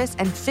resurface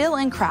and fill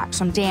in cracks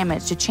from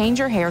damage to change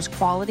your hair's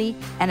quality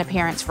and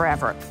appearance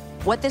forever.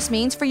 What this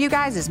means for you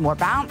guys is more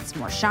bounce,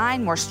 more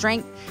shine, more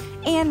strength,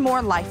 and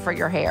more life for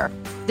your hair.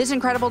 This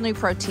incredible new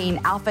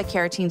protein, alpha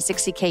keratin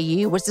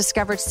 60KU, was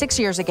discovered 6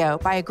 years ago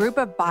by a group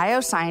of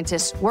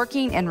bioscientists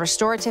working in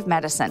restorative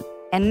medicine.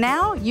 And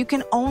now you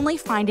can only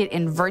find it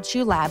in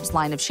Virtue Labs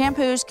line of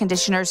shampoos,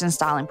 conditioners, and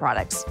styling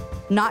products.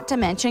 Not to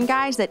mention,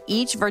 guys, that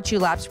each Virtue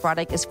Labs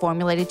product is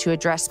formulated to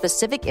address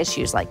specific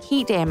issues like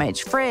heat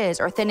damage, frizz,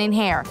 or thinning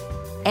hair.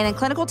 And in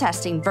clinical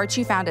testing,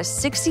 Virtue found a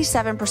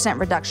 67%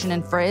 reduction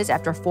in frizz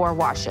after 4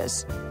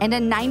 washes and a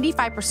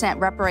 95%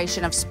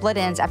 reparation of split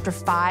ends after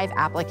 5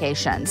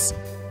 applications.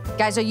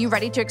 Guys, are you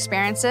ready to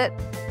experience it?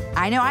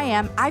 I know I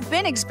am. I've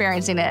been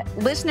experiencing it.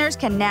 Listeners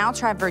can now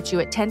try Virtue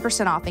at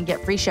 10% off and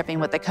get free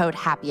shipping with the code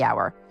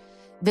HAPPYHOUR.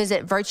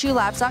 Visit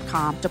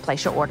virtuelabs.com to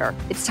place your order.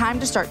 It's time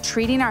to start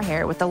treating our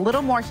hair with a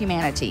little more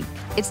humanity.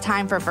 It's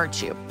time for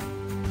Virtue.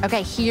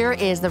 Okay, here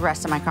is the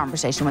rest of my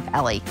conversation with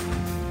Ellie.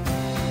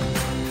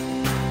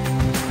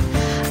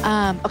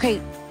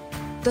 Okay,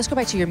 let's go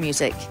back to your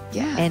music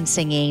and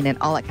singing and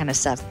all that kind of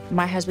stuff.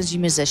 My husband's a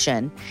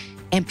musician,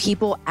 and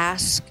people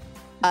ask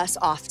us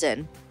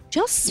often, do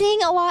y'all sing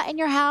a lot in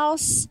your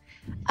house?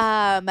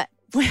 I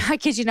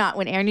kid you not,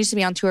 when Aaron used to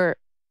be on tour,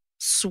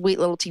 sweet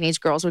little teenage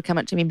girls would come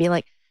up to me and be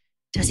like,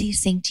 does he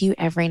sing to you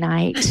every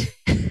night?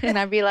 And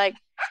I'd be like,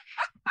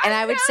 and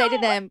I would say to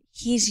them,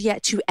 he's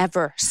yet to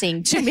ever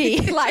sing to me.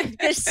 Like,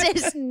 this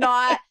is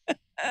not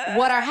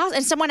what our house.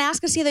 And someone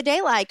asked us the other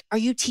day, like, are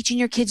you teaching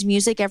your kids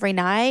music every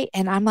night?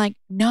 And I'm like,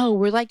 no,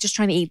 we're like just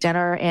trying to eat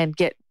dinner and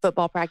get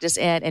football practice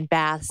and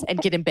baths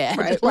and get in bed.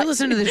 Right. We're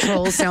listening to the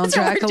Trolls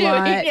soundtrack a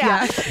lot.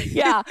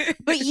 Yeah.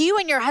 But you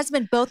and your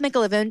husband both make a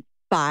living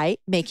by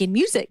making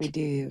music. We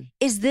do.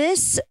 Is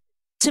this,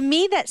 to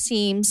me, that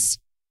seems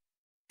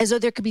as though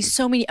there could be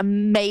so many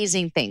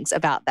amazing things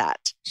about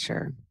that.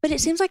 Sure. But it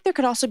seems like there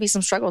could also be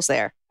some struggles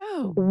there.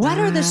 Oh. What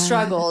are the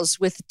struggles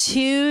with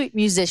two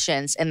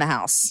musicians in the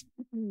house?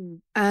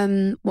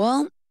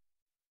 Well,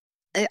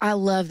 I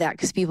love that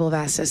because people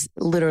have asked us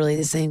literally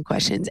the same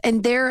questions.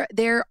 And there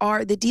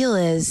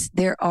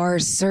are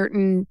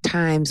certain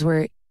times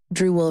where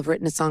Drew will have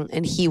written a song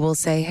and he will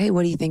say, hey,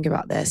 what do you think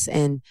about this?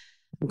 And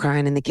I'm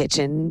crying in the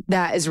kitchen.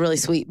 That is really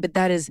sweet, but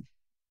that is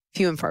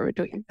few and far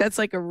between. That's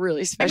like a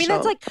really special. I mean,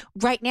 that's like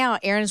right now,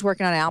 Aaron's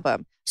working on an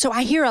album. So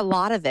I hear a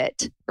lot of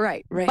it.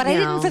 Right. But now. I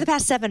didn't for the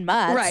past 7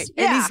 months. Right.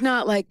 Yeah. And he's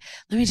not like,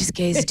 let me just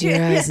gaze into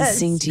your eyes and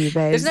sing to you,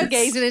 babe. There's no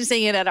gazing and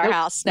singing at our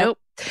house. Nope.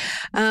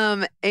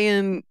 And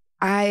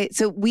it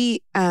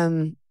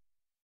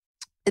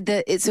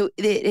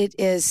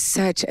is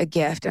such a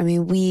gift. I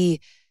mean,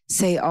 we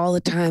say all the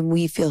time,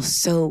 we feel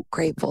so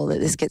grateful that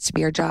this gets to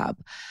be our job.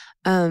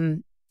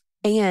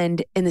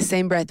 And in the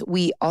same breath,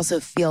 we also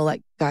feel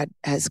like God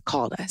has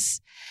called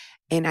us.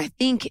 And I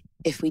think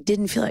if we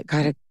didn't feel like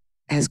God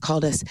has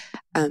called us,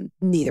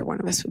 neither one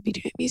of us would be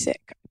doing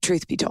music,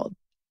 truth be told.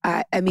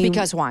 I mean,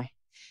 because why?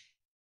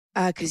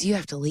 Because you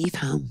have to leave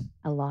home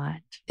a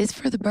lot. It's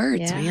for the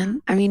birds,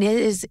 man. I mean, there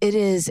is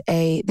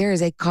a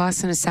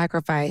cost and a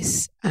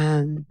sacrifice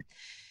there's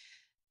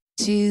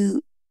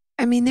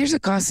a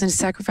cost and a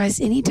sacrifice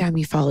anytime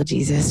you follow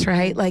Jesus,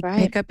 right? Like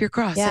pick up your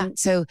cross. Yeah. And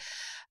so,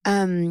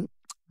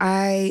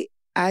 I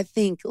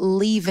think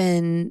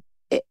leaving,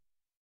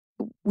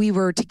 we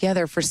were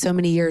together for so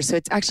many years. So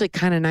it's actually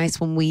kind of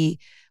nice when we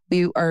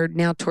are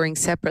now touring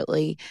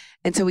separately.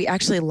 And so we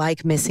actually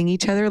like missing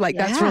each other. Like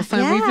that's real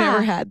fun. We've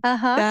never had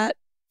that.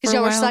 Because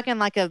y'all were stuck in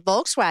like a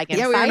Volkswagen.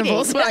 Yeah, we were in a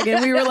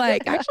Volkswagen. We were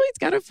like, actually, it's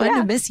kind of fun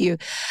to miss you.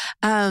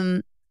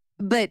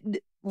 But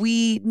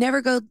we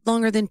never go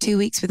longer than 2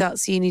 weeks without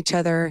seeing each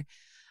other.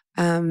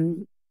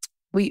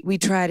 We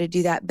try to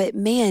do that. But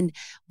man,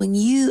 when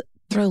you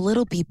throw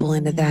little people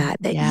into that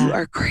you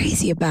are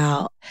crazy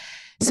about.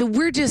 So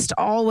we're just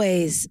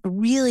always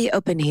really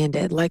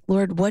open-handed. Like,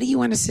 Lord, what do you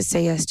want us to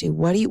say yes to?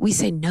 We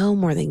say no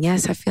more than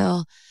yes, I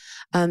feel.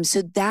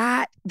 So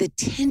that the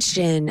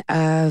tension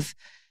of,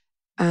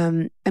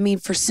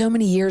 for so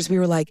many years we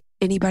were like,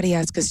 anybody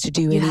ask us to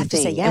do anything have to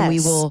say yes. and we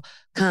will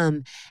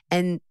come.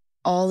 And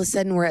all of a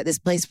sudden we're at this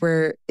place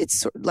where it's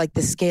sort of like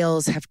the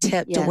scales have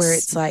tipped to where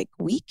it's like,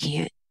 we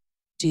can't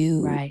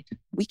do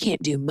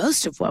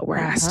most of what we're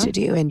asked to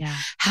do. And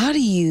how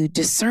do you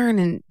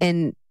discern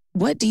and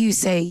what do you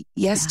say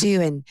yes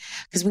to? And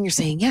because when you're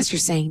saying yes, you're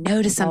saying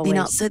no to something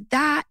else. So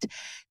that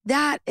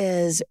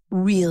is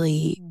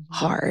really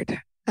hard.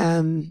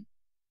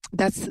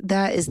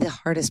 That is the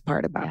hardest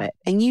part about it.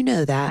 And you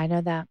know that. I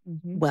know that.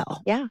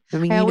 Well. Yeah. I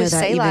mean, you know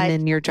that even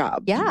in your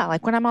job. Yeah.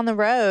 Like when I'm on the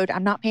road,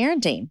 I'm not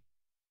parenting.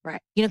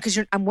 Right. Because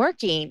I'm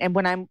working. And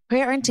when I'm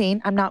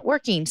parenting, I'm not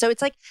working. So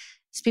it's like,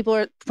 people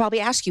are probably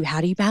ask you, how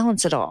do you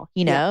balance it all?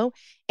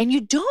 And you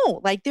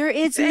don't. Like there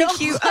is Thank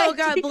you. Oh,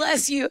 God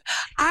bless you.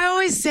 I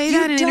always say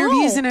that in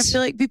interviews and I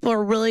feel like people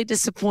are really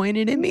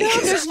disappointed in me.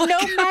 No, there's no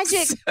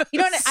magic.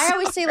 I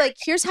always say like,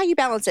 here's how you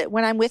balance it.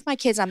 When I'm with my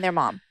kids, I'm their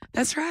mom.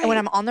 That's right. And when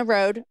I'm on the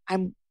road,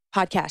 I'm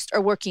podcast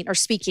or working or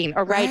speaking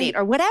or writing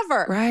or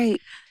whatever.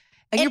 Right.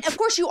 And of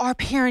course you are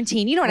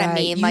parenting. You know what I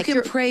mean? You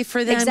can pray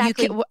for them.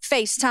 Exactly. You can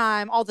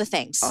FaceTime, all the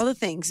things. All the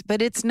things.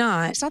 But it's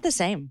not the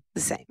same.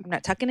 I'm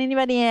not tucking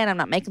anybody in. I'm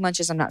not making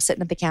lunches. I'm not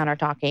sitting at the counter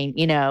talking,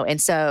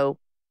 And so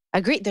I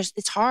agree.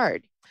 It's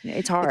hard.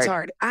 It's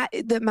hard.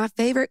 My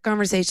favorite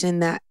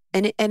conversation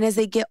and as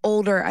they get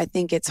older, I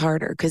think it's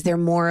harder because they're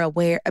more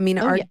aware. I mean,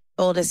 our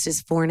oldest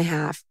is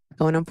 4.5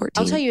 going on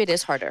 14. I'll tell you, it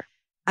is harder.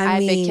 I have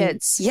big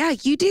kids. Yeah,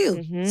 you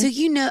do.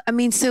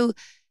 Mm-hmm. So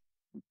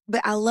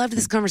but I loved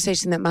this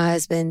conversation that my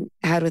husband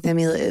had with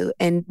Emmylou,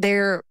 and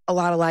they're a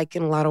lot alike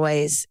in a lot of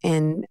ways.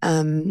 And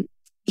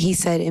he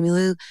said,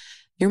 Emmylou,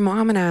 your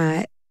mom and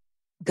I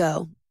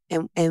go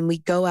and we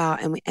go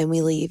out and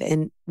we leave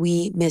and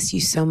we miss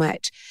you so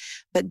much.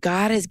 But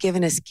God has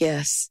given us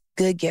gifts,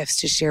 good gifts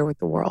to share with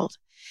the world.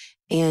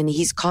 And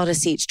he's called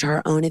us each to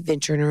our own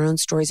adventure and our own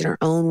stories and our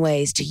own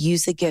ways to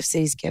use the gifts that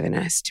he's given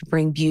us to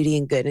bring beauty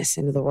and goodness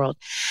into the world.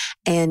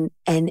 And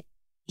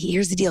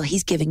here's the deal.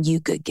 He's given you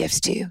good gifts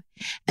too.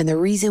 And the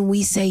reason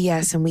we say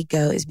yes and we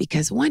go is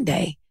because one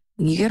day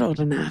when you get old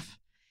enough,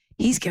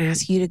 he's going to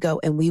ask you to go.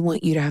 And we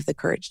want you to have the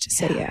courage to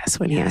say yes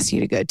when he asks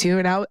you to go too.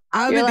 And I'm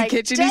in the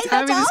kitchen. Dang,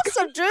 that's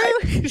awesome, Drew.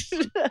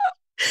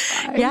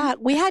 Yeah.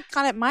 We had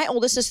my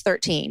oldest is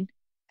 13.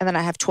 And then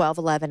I have 12,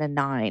 11, and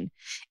 9.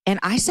 And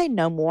I say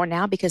no more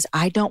now because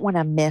I don't want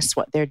to miss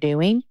what they're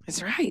doing.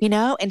 That's right.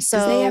 And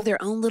so they have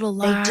their own little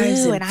lives. They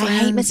do. And I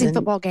hate missing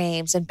football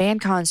games and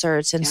band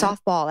concerts and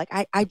softball. Like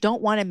I don't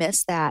want to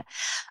miss that.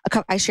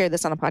 I shared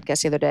this on a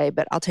podcast the other day,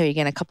 but I'll tell you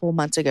again, a couple of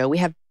months ago, we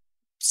have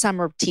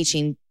summer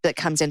teaching that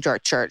comes into our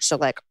church. So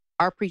like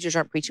our preachers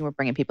aren't preaching, we're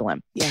bringing people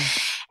in. Yeah.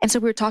 And so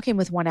we were talking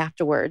with one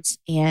afterwards,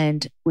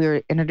 and we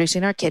were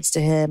introducing our kids to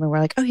him, and we're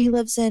like, oh, he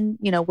lives in,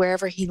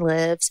 wherever he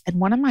lives. And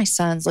one of my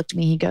sons looked at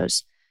me, he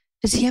goes,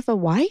 does he have a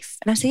wife?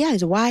 And I said, yeah, he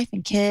has a wife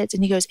and kids.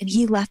 And he goes, and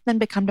he left them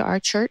to come to our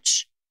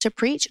church to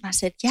preach. And I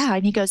said, yeah.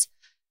 And he goes,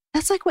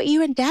 that's like what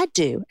you and dad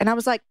do. And I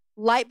was like,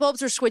 light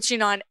bulbs are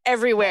switching on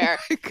everywhere.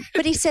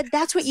 But he said,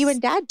 that's what you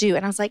and dad do.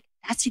 And I was like,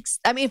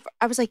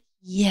 I was like,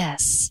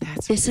 yes,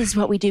 this is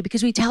what we do,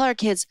 because we tell our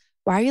kids,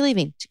 why are you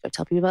leaving? To go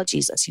tell people about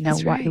Jesus. Go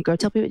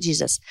tell people about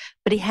Jesus.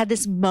 But he had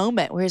this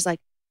moment where he's like,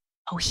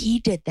 oh, he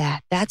did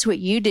that. That's what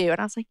you do.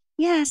 And I was like,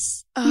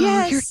 yes. Oh,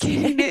 yes. You're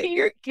getting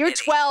it. You're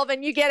 12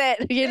 and you get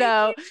it,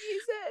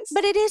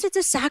 But it's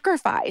a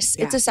sacrifice.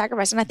 Yeah. It's a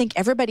sacrifice. And I think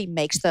everybody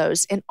makes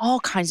those in all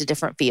kinds of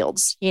different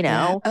fields,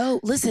 Yeah.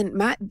 Oh, listen,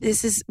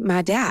 this is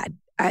my dad.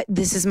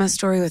 This is my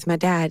story with my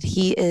dad.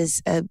 He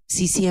is a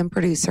CCM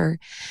producer.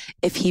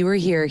 If he were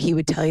here, he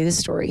would tell you the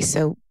story.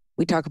 So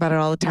we talk about it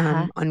all the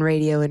time on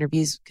radio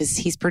interviews, because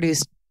he's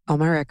produced all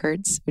my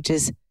records, which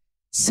is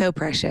so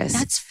precious.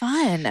 That's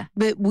fun.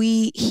 But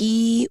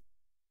he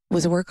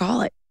was a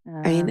workaholic.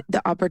 I mean,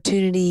 the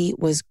opportunity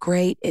was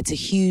great. It's a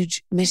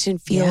huge mission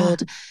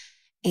field.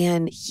 Yeah.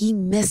 And he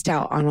missed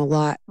out on a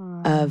lot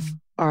of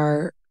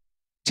our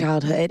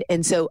childhood.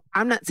 And so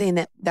I'm not saying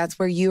that that's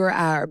where you or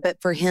I are,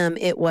 but for him,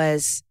 he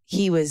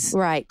was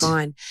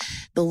gone.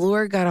 The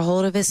Lord got a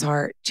hold of his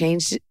heart,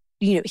 changed,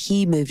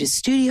 he moved his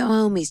studio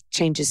home. He's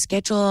changed his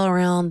schedule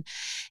around.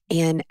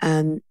 And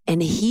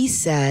he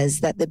says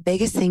that the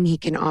biggest thing he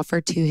can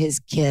offer to his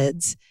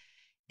kids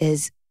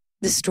is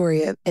the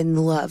story of and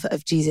the love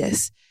of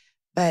Jesus,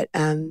 but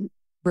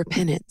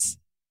repentance.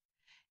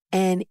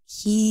 And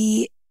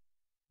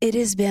it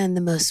has been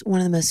one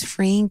of the most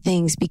freeing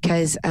things,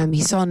 because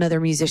he saw another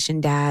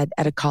musician dad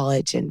at a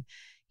college, and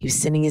he was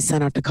sending his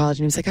son off to college,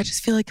 and he was like, I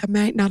just feel like I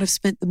might not have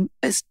spent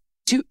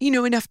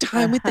enough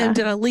time with them.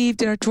 Did I leave?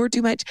 Did I tour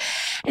too much?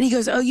 And he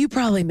goes, oh, you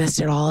probably messed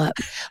it all up.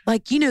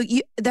 Like,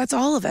 that's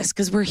all of us,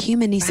 because we're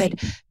human. He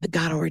said, but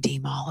God will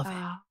redeem all of it.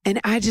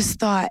 And I just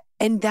thought,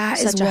 and that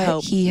is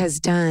what he has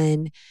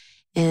done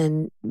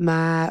in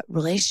my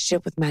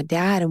relationship with my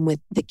dad and with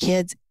the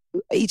kids.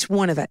 Each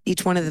one of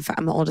the five,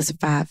 I'm the oldest of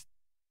five.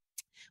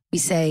 We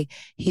say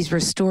he's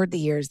restored the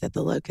years that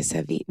the locusts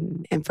have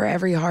eaten. And for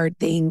every hard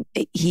thing,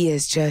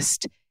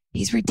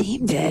 he's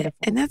redeemed it.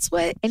 And that's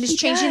what it's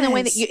changing the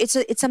way that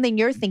it's something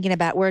you're thinking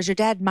about, whereas your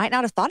dad might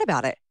not have thought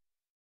about it.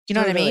 You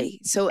know what I mean?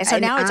 So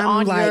now it's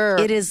on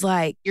it is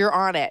like you're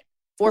on it.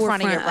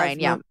 Forefront of your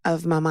brain.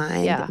 Of my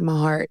mind, my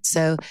heart.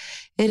 So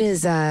it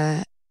is,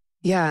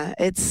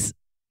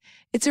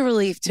 it's a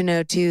relief to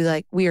know too,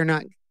 like we're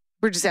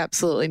just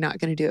absolutely not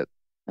going to do it.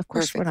 Of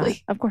course we're not.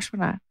 Of course we're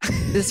not.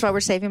 This is why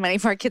we're saving money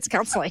for our kids'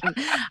 counseling. I'm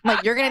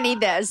like, you're going to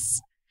need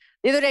this.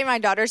 The other day, my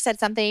daughter said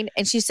something,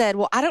 and she said,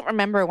 well, I don't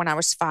remember when I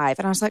was 5.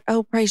 And I was like,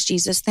 oh, praise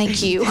Jesus.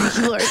 Thank you,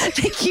 Lord.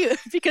 Thank you.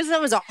 Because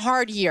that was a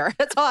hard year.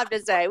 That's all I have to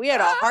say. We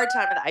had a hard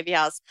time at the Ivey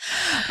house.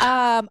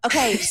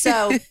 Okay,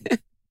 so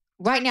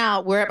right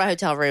now, we're at my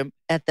hotel room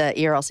at the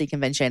ERLC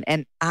convention,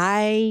 and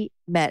I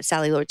met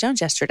Sally Lloyd-Jones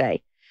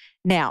yesterday.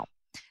 Now,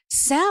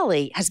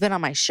 Sally has been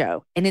on my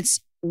show, and it's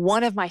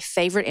one of my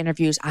favorite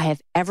interviews I have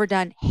ever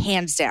done,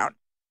 hands down.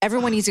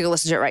 Everyone needs to go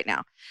listen to it right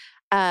now.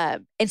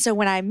 And so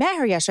when I met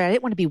her yesterday, I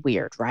didn't want to be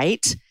weird,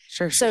 right?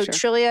 Sure.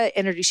 Trillia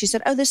introduced, she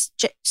said, oh, this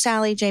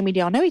Sally, Jamie,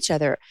 do y'all know each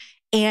other?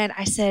 And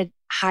I said,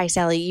 hi,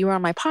 Sally, you were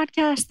on my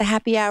podcast, The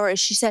Happy Hour. And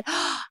she said,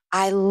 oh,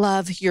 I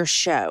love your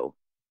show.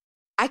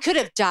 I could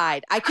have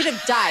died,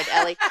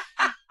 Ellie.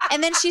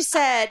 And then she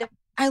said,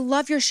 I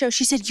love your show.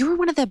 She said, you were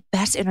one of the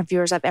best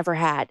interviewers I've ever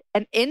had.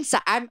 And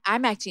inside, I'm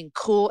acting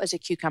cool as a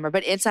cucumber,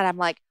 but inside I'm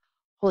like,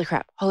 holy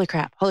crap. How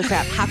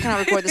can I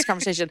record this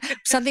conversation?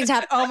 Something's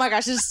happened. Oh my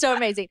gosh, this is so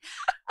amazing.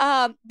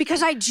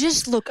 Because I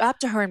just look up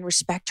to her and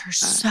respect her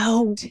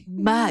so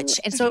much.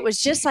 And so it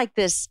was just like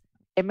this,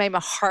 it made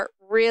my heart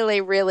really,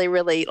 really,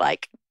 really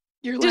like,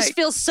 just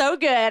feels so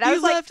good. I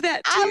was like,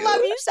 that too. I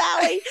love you,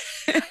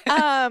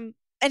 Sally.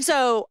 And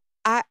so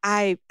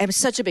I am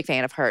such a big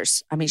fan of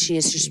hers. I mean, she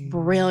is just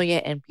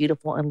brilliant and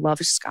beautiful and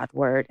loves God's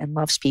word and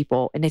loves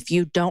people. And if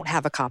you don't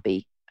have a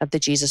copy of the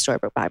Jesus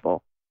Storybook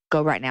Bible,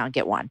 go right now and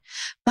get one.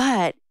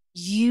 But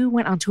you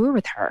went on tour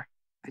with her.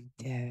 I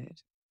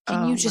did.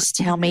 Can you just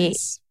tell me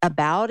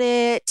about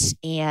it?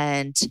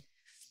 And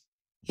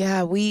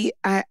yeah,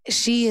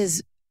 she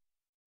is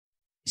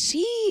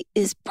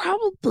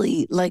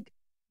probably like,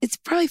 it's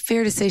probably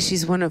fair to say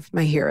she's one of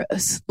my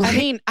heroes. Like, I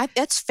mean,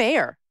 that's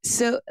fair.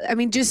 So, I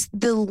mean, just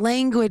the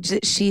language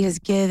that she has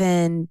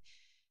given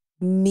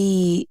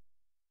me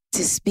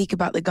to speak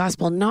about the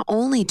gospel, not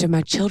only to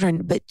my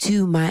children, but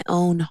to my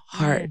own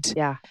heart.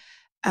 Yeah.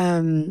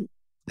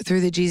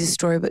 Through the Jesus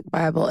Storybook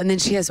Bible. And then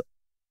she has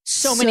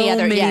so many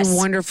other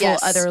wonderful,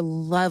 other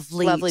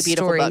lovely beautiful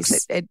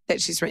stories books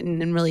that she's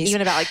written and released.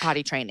 Even about like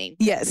potty training.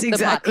 Yes,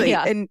 exactly.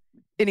 And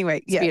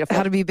anyway, it's beautiful.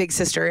 How to be a big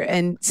sister.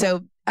 And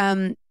so,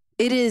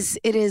 it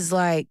is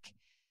like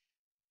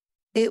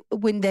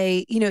when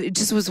they, it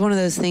just was one of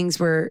those things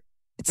where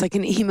it's like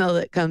an email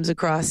that comes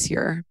across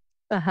your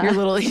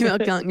little email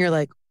account and you're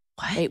like,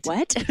 what? Wait,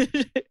 what?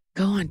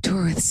 Go on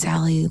tour with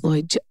Sally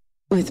Lloyd,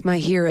 with my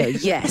hero.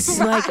 Yes.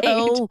 Like,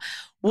 oh,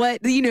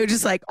 what,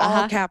 just like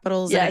all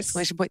capitals and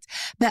exclamation points.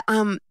 But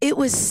it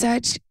was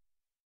such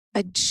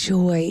a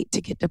joy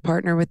to get to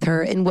partner with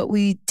her. And what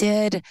we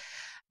did,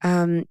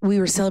 we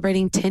were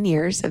celebrating 10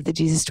 years of the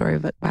Jesus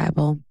Storybook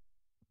Bible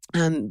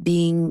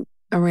being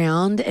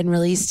around and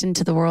released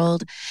into the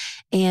world.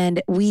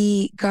 And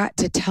we got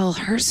to tell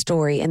her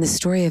story and the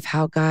story of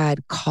how God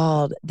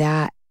called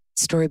that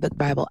storybook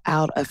Bible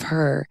out of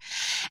her.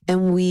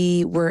 And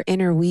we were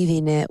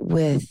interweaving it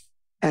with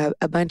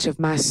a bunch of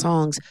my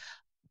songs,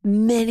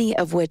 many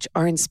of which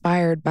are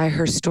inspired by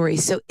her story.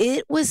 So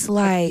it was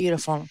like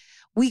beautiful.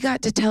 We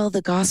got to tell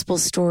the gospel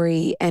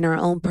story and our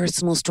own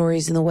personal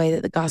stories in the way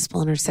that the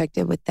gospel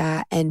intersected with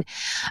that. And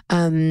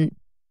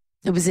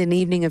it was an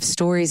evening of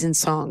stories and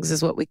songs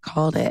is what we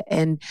called it.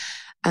 And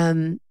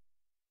the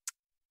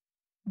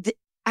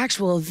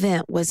actual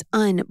event was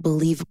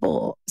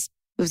unbelievable. It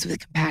was with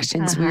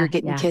Compassion. So we were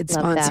getting kids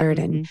sponsored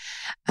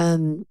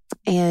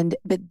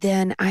but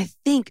then I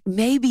think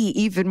maybe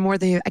even more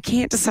I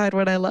can't decide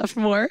what I love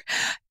more,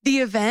 the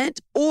event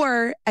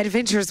or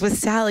Adventures with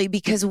Sally,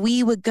 because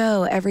we would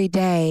go every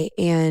day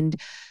and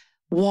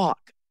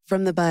walk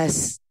from the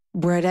bus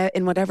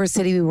in whatever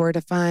city we were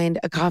to find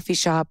a coffee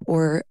shop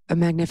or a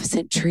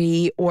magnificent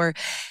tree or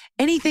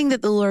anything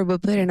that the Lord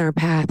would put in our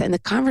path. And the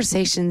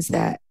conversations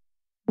that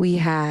we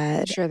had.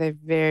 I'm sure they're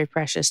very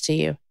precious to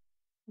you.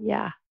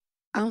 Yeah.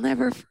 I'll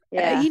never,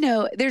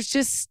 there's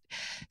just,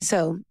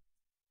 so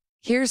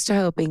here's to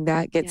hoping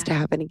that gets to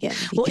happen again.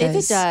 Well, if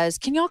it does,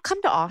 can y'all come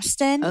to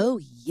Austin? Oh,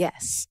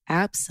 yes,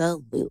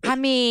 absolutely. I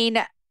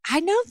mean, I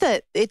know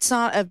that it's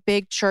not a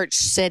big church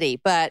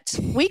city, but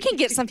we can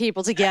get some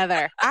people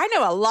together. I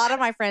know a lot of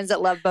my friends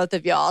that love both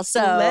of y'all. So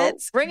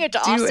let's bring it to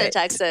Austin,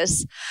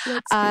 Texas.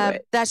 Let's do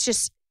it. That's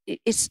just,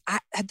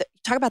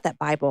 talk about that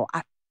Bible.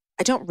 I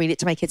don't read it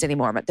to my kids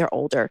anymore, but they're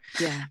older.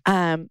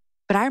 Yeah.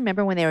 But I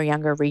remember when they were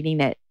younger reading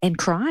it and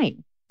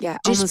crying. Yeah,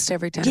 almost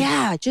every time.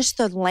 Yeah, just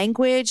the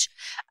language.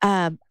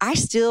 The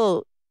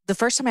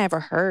first time I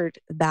ever heard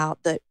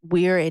about that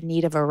we're in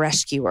need of a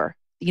rescuer,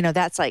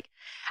 that's like,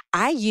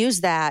 I use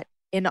that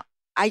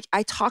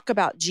I talk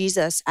about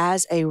Jesus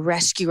as a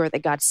rescuer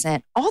that God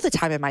sent all the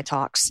time in my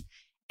talks.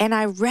 And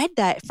I read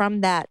that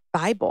from that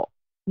Bible,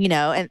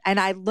 and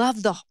I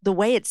love the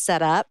way it's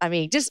set up. I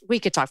mean, we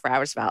could talk for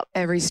hours about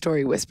every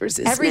story whispers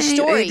his every name.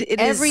 story.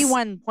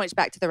 Everyone points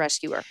back to the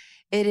rescuer.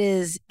 It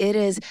is.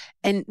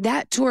 And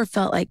that tour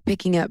felt like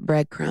picking up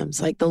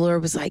breadcrumbs. Like the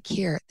Lord was like,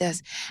 here,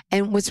 this.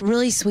 And what's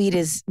really sweet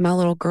is my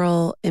little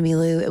girl, Emmy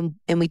Lou,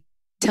 and we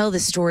tell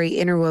the story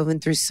interwoven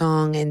through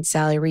song and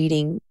Sally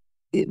reading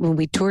when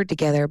we toured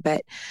together.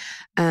 But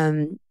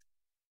this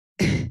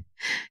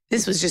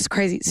was just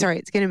crazy. Sorry,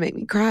 it's going to make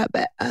me cry.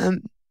 But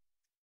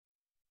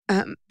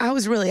I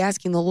was really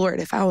asking the Lord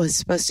if I was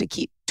supposed to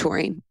keep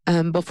touring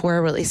before I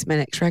released my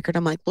next record.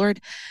 I'm like, Lord,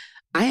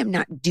 I am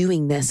not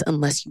doing this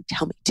unless you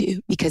tell me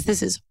to, because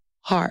this is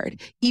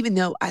hard, even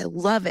though I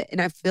love it. And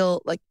I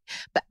feel like,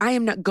 but I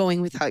am not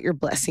going without your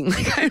blessing.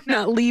 Like I'm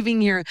not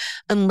leaving here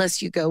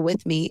unless you go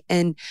with me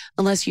and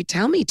unless you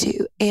tell me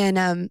to.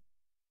 And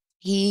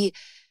he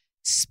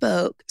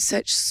spoke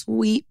such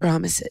sweet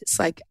promises.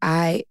 Like,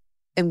 I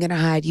am going to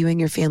hide you and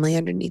your family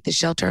underneath the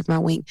shelter of my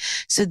wing.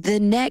 So the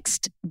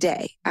next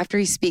day after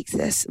he speaks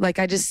this, like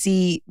I just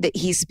see that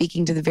he's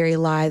speaking to the very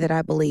lie that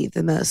I believe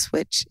the most,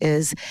 which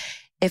is,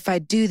 if I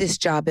do this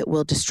job, it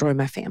will destroy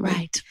my family.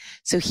 Right.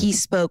 So he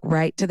spoke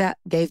right to that,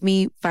 gave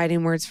me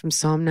fighting words from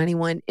Psalm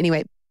 91.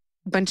 Anyway,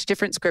 a bunch of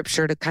different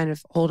scripture to kind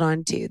of hold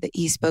on to that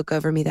he spoke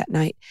over me that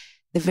night.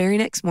 The very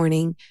next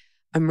morning,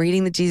 I'm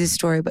reading the Jesus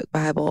Storybook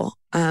Bible,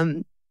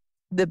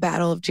 the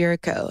Battle of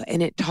Jericho,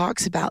 and it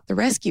talks about the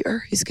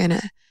rescuer who's going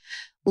to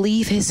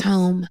leave his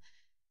home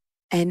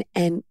and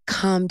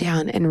come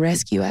down and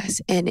rescue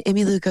us. And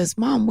Emmy Lou goes,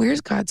 Mom,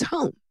 where's God's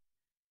home?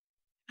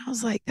 I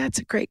was like, that's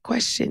a great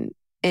question.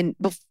 And,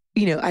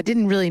 I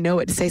didn't really know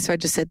what to say. So I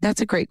just said,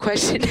 that's a great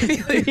question.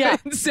 Yeah.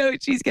 So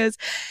she goes,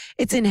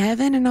 it's in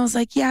heaven. And I was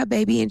like, yeah,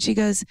 baby. And she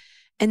goes,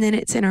 and then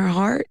it's in our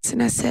hearts.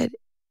 And I said,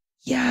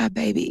 yeah,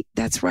 baby,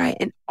 that's right.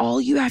 And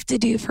all you have to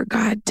do for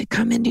God to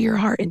come into your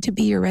heart and to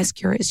be your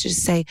rescuer is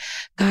just say,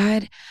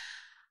 God,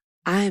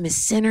 I am a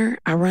sinner.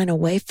 I run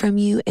away from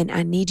you and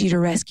I need you to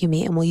rescue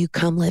me. And will you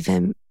come live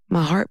in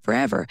my heart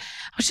forever?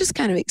 I was just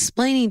kind of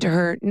explaining to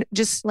her,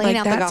 just laying like,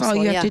 out that's the gospel,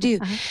 all you have to do.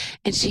 Uh-huh.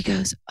 And she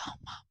goes, oh,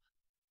 Mom,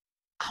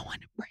 I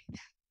want to pray that.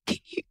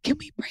 Can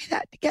we pray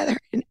that together?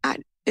 And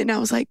I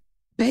was like,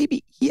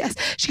 baby, yes.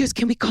 She goes,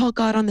 can we call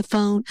God on the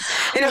phone?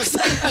 And I was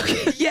like,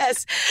 okay,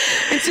 yes.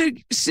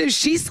 And so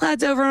she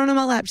slides over onto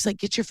my lap. She's like,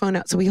 get your phone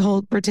out. So we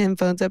hold pretend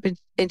phones up and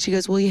she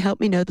goes, will you help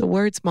me know the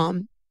words,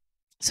 Mom?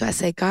 So I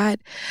say, God,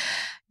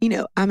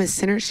 I'm a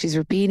sinner. She's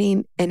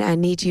repeating, and I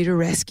need you to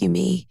rescue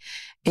me.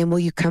 And will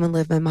you come and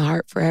live in my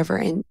heart forever?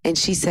 And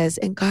she says,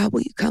 and God, will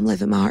you come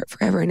live in my heart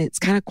forever? And it's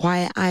kind of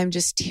quiet.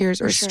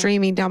 Tears are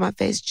streaming down my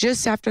face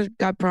just after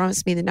God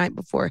promised me the night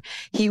before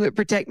he would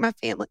protect my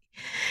family.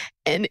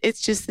 And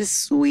it's just this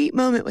sweet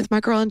moment with my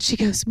girl. And she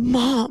goes,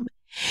 Mom,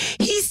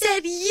 He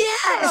said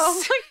yes.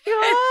 Oh my gosh.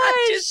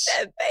 I just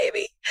said,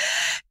 baby,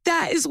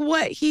 that is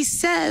what he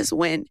says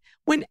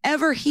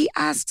whenever he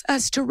asks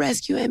us to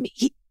rescue him.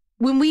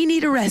 When we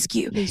need a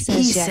rescue, he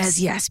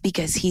says yes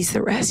because he's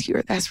the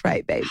rescuer. That's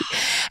right, baby.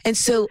 And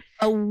so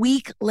a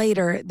week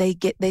later, they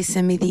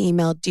send me the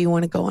email, do you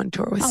want to go on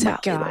tour with Sally?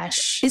 Oh my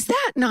gosh. Is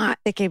that not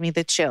That gave me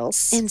the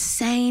chills.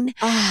 insane?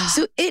 Oh.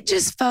 So it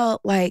just felt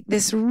like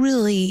this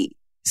really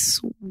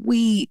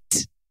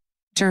sweet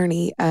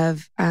journey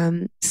of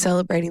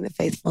celebrating the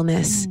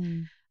faithfulness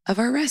of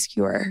our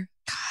rescuer.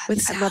 God,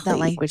 I love that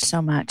language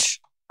so much.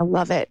 I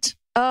love it.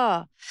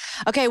 Oh,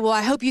 okay. Well,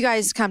 I hope you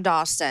guys come to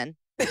Austin.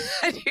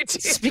 I do too.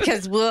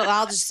 Because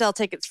I'll just sell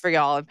tickets for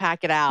y'all and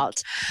pack it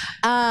out.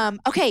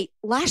 Okay,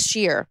 last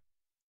year,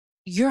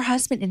 your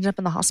husband ended up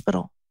in the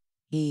hospital.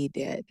 He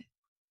did.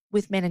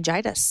 With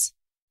meningitis.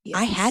 Yes.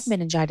 I had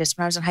meningitis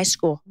when I was in high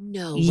school.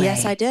 No way.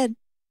 Yes, I did.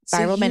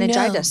 Viral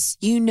meningitis.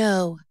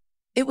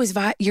 It was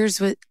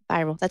yours was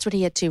Viral. That's what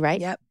he had too, right?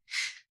 Yep.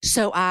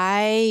 So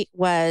I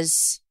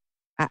was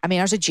a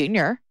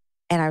junior.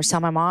 And I was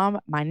telling my mom,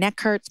 my neck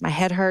hurts, my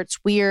head hurts,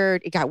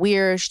 weird. It got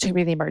weird. She took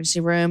me to the emergency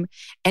room.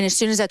 And as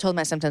soon as I told them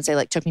my symptoms,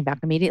 they took me back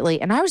immediately.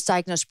 And I was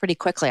diagnosed pretty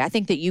quickly. I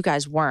think that you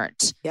guys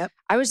weren't. Yep.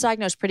 I was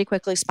diagnosed pretty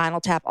quickly,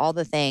 spinal tap, all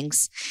the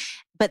things.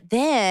 But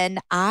then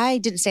I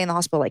didn't stay in the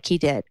hospital like he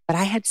did. But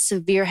I had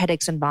severe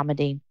headaches and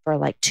vomiting for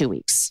 2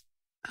 weeks.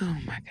 Oh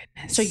my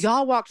goodness. So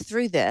y'all walked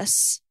through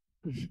this.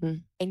 Mm-hmm.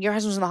 And your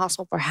husband was in the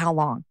hospital for how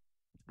long?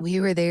 We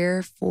were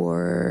there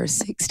for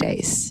 6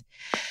 days.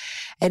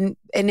 And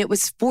it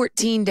was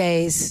 14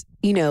 days,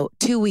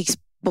 2 weeks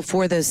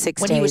before those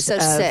 6 days. When he was so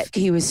sick.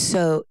 He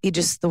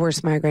just the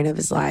worst migraine of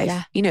his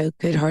life. Yeah.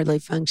 Could hardly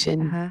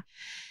function. Uh-huh.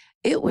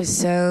 It was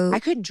so. I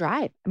couldn't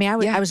drive.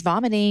 I was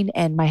vomiting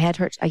and my head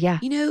hurts. Yeah.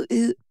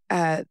 Ann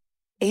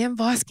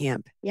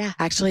Voskamp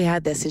actually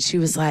had this and she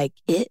was like,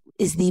 it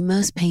is the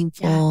most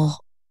painful.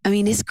 Yeah.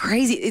 It's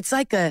crazy. It's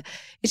it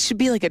should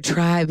be like a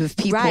tribe of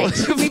people. Right.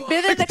 We've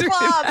been in the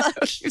club.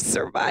 You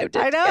survived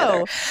it. I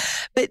know. Together.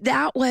 But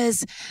that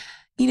was,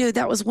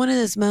 that was one of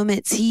those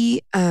moments.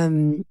 It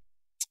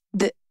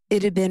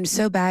had been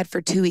so bad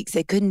for 2 weeks.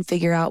 They couldn't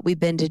figure out. We've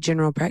been to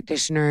general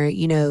practitioner,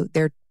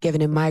 they're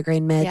giving him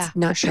migraine meds,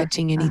 not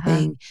touching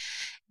anything.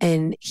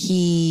 And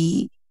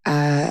he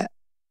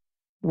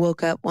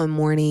woke up one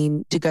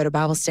morning to go to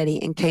Bible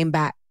study and came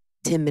back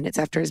 10 minutes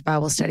after his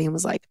Bible study and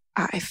was like,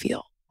 I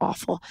feel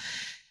awful.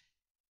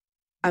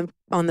 I'm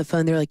on the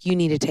phone. They're like, you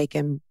need to take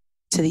him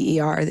to the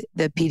ER,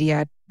 the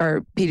pediatrician.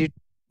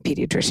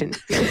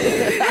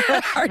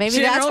 Maybe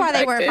that's why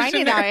they weren't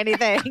finding out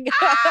anything.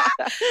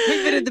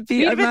 We've been at the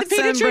pediatrician. My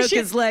son broke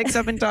his leg, so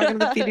I've been talking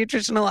to the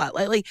pediatrician a lot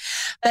lately.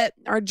 But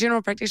our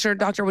general practitioner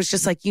doctor was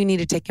just like, you need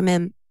to take him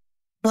in.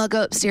 Well, I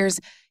go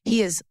upstairs. He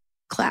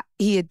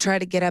had tried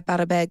to get up out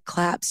of bed,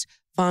 collapsed,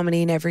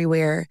 vomiting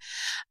everywhere.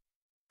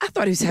 I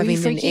thought he was having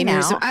an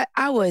aneurysm.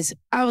 I was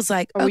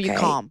like, or okay. Were you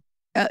calm?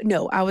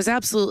 No, I was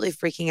absolutely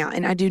freaking out.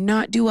 And I do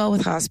not do well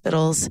with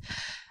hospitals.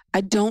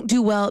 I don't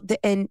do well.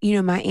 And,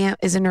 my aunt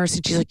is a nurse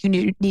and she's like, you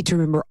need to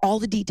remember all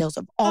the details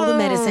of all the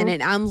medicine.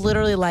 And I'm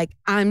literally like,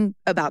 I'm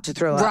about to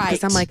throw up. Right.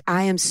 Because I'm like,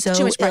 I am so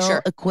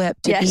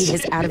ill-equipped to be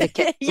his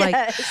advocate.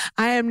 I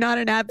am not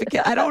an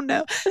advocate. I don't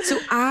know. So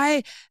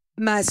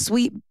my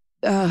sweet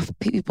my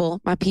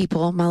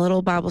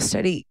little Bible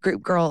study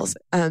group girls,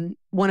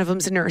 one of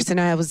them's a nurse and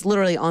I was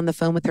literally on the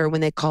phone with her when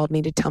they called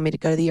me to tell me to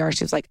go to the ER.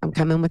 She was like, I'm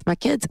coming with my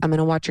kids. I'm going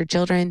to watch your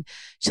children.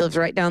 She lives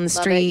right down the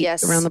street,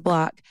 around the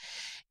block.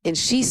 And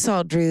she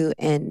saw Drew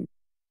and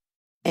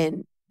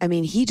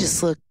he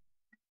just looked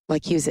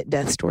like he was at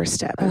death's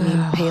doorstep.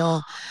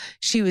 Pale.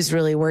 She was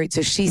really worried.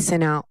 So she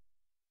sent out,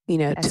 to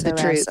the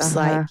troops,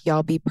 like,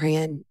 y'all be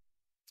praying.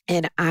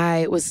 And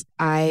I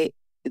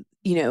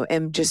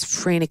am just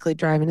frantically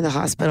driving to the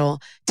hospital,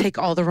 take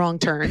all the wrong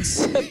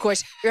turns. Of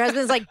course. Your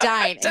husband's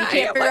dying and you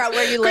can't figure out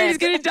where you live. He's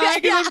going to die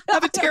because I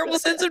have a terrible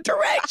sense of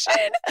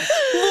direction.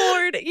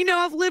 Lord,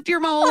 I've lived here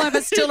my whole life.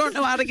 I still don't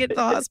know how to get to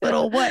the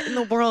hospital. What in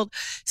the world?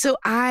 So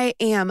I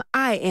am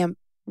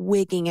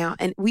wigging out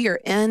and we are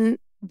in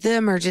the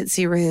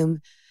emergency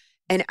room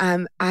and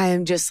I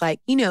am just like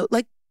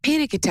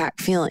panic attack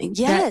feeling.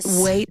 Yes.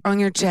 That weight on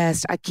your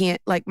chest. I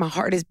can't, my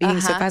heart is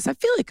beating so fast. I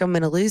feel like I'm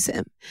going to lose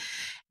him.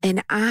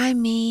 And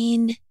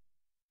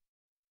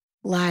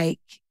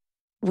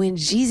when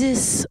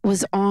Jesus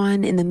was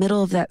on in the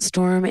middle of that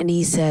storm and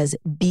he says,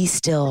 be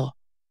still,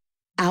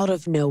 out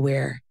of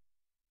nowhere,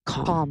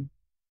 calm.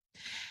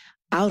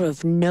 Out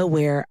of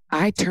nowhere,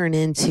 I turn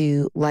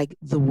into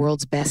the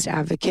world's best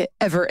advocate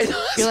ever.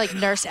 You're like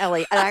Nurse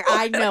Ellie.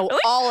 I know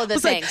all of the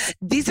things.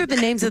 These are the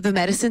names of the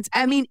medicines.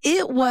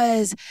 It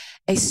was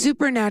a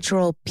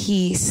supernatural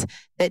peace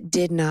that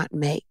did not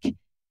make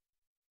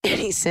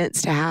any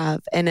sense to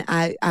have. And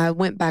I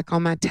went back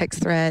on my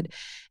text thread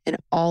and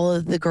all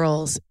of the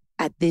girls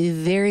at the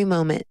very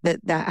moment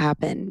that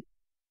happened,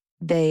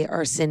 they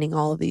are sending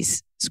all of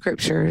these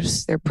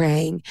scriptures. They're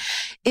praying.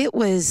 It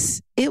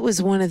was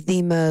one of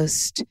the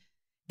most,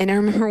 and I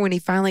remember when he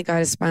finally got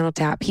his spinal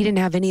tap, he didn't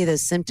have any of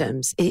those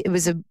symptoms. It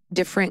was a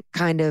different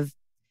kind of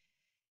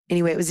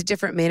Anyway, it was a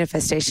different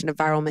manifestation of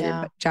viral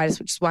meningitis,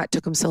 which is why it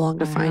took him so long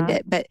to find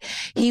it. But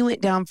he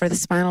went down for the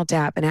spinal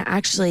tap, and I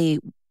actually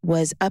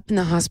was up in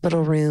the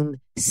hospital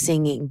room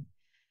singing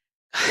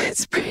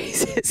God's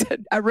praises.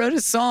 I wrote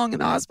a song in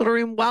the hospital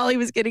room while he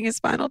was getting his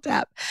spinal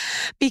tap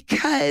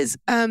because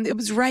it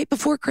was right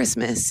before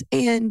Christmas,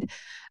 and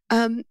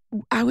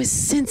I was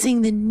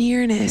sensing the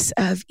nearness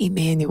of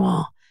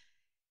Emmanuel,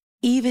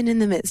 even in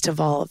the midst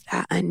of all of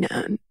that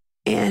unknown.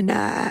 And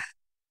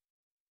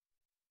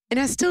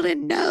I still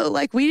didn't know,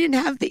 like, we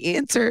didn't have the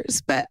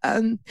answers, but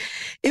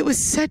it was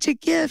such a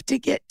gift to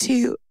get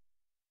to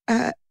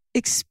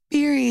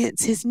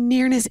experience his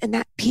nearness and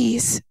that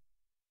peace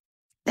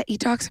that he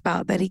talks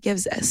about, that he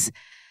gives us,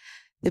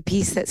 the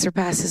peace that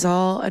surpasses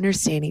all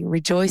understanding.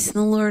 Rejoice in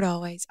the Lord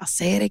always. I'll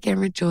say it again,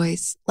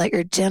 rejoice. Let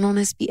your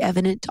gentleness be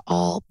evident to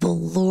all. The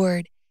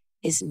Lord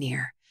is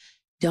near.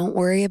 Don't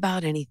worry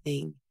about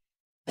anything,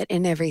 but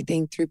in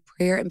everything, through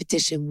prayer and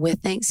petition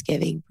with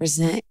thanksgiving,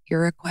 present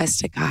your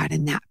request to God,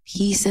 and that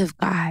peace of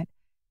God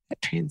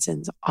that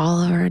transcends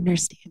all our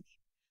understanding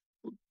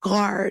will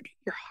guard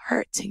your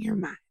hearts and your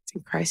minds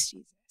in Christ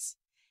Jesus.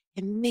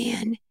 And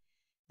man,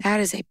 that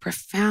is a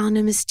profound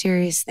and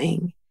mysterious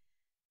thing.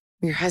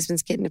 Your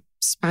husband's getting a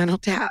spinal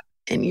tap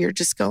and you're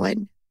just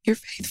going, you're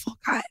faithful,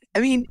 God. I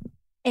mean,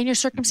 and your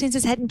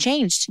circumstances hadn't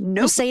changed.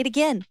 Nope. We'll say it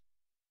again.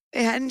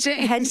 It hadn't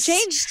changed. It hadn't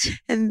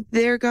changed. And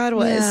there God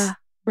was. Yeah.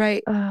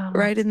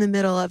 Right in the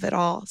middle of it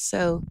all.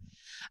 So,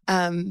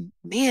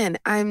 man,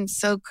 I'm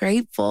so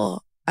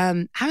grateful.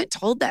 I haven't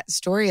told that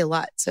story a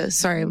lot. So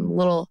sorry, I'm a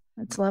little.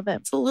 Let's love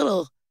it. It's a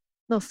little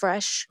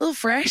fresh.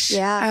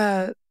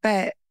 Yeah.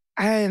 But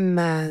I'm,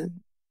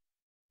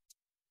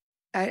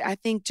 I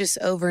think just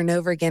over and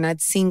over again,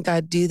 I'd seen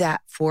God do that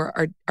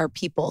for our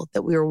people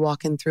that we were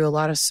walking through a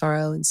lot of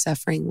sorrow and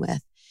suffering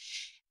with.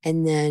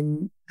 And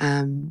then,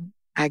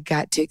 I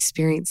got to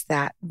experience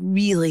that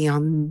really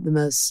on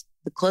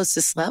the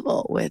closest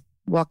level with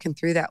walking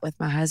through that with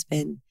my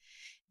husband.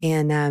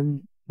 And,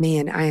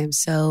 man, I am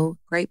so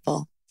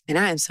grateful. And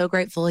I am so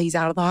grateful he's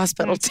out of the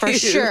hospital too. For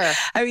sure.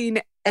 I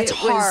mean, it's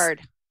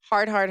hard.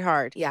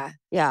 Hard. Yeah.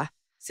 Yeah.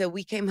 So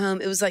we came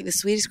home. It was like the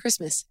sweetest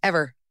Christmas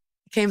ever.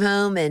 Came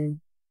home and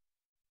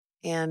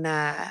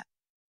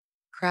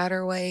cried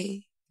our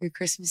way through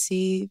Christmas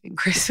Eve and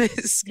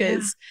Christmas.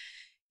 Because,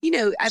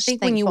 I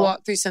think when you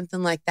walk through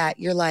something like that,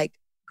 you're like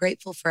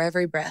grateful for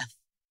every breath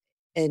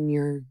in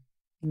your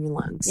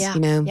lungs. Yeah.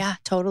 Yeah,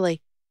 totally.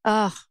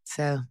 Oh,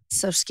 so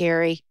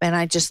scary. And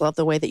I just love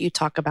the way that you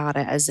talk about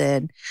it, as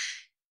in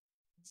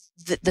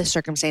the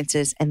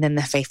circumstances and then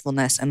the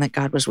faithfulness and that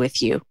God was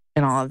with you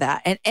and all of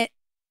that. And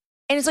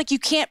it's like, you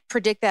can't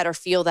predict that or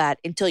feel that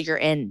until you're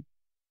in.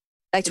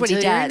 That's what he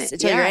does.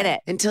 Until you're in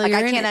it.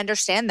 I can't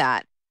understand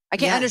that. I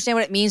can't understand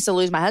what it means to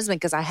lose my husband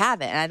because I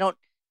haven't, and I don't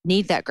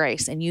need that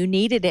grace. And you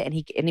needed it, and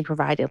he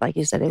provided, like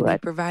you said, he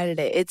provided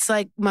it. It's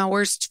like my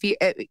worst fear,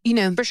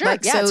 for sure.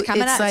 Like, yeah, so it's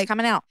coming out. It's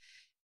coming out.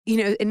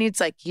 And it's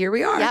like, here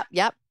we are.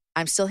 Yep.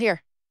 I'm still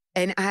here.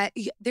 And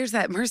there's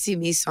that Mercy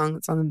Me song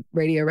that's on the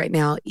radio right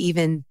now.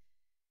 Even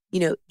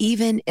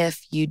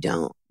if you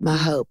don't, my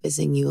hope is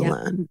in you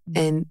alone.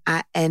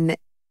 And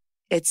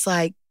it's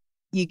like,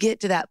 you get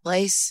to that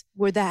place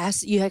where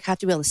you have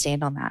to be able to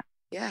stand on that.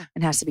 Yeah.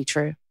 It has to be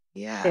true.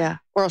 Yeah. Yeah.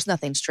 Or else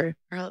nothing's true.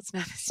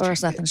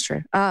 Nothing's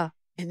true. And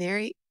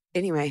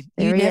anyway,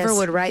 you never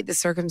would write the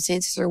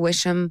circumstances or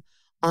wish them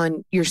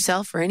on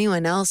yourself or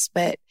anyone else.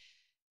 But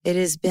it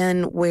has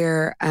been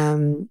where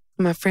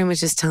my friend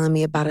was just telling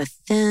me about a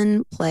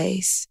thin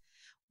place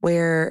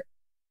where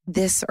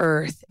this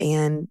earth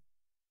and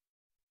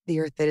the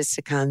earth that is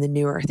to come, the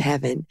new earth,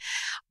 heaven,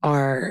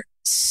 are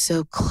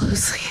so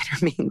closely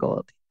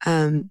intermingled.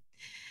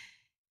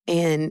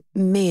 And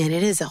man,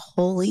 it is a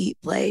holy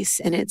place,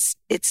 and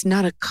it's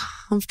not a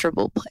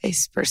comfortable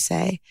place per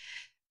se,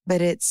 but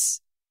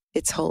it's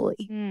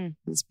holy.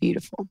 It's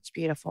beautiful. It's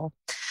beautiful.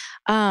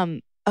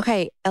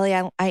 Okay, Ellie,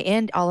 I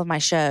end all of my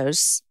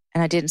shows,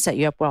 and I didn't set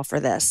you up well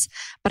for this,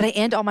 but I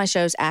end all my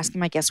shows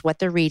asking my guests what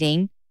they're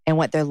reading and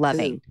what they're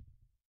loving.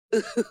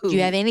 Ooh. Do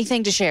you have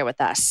anything to share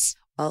with us?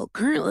 Well,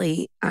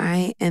 currently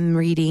I am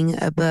reading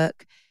a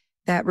book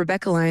that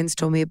Rebecca Lyons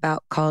told me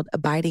about called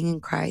Abiding in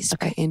Christ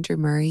by Andrew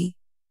Murray.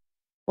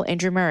 Well,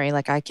 Andrew Murray,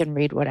 like, I can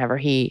read whatever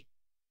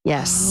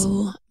yes.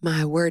 Oh,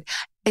 my word.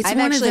 I've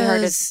actually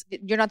heard it.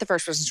 You're not the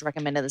first person to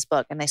recommend this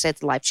book, and they say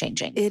it's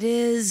life-changing. It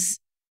is.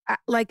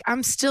 Like,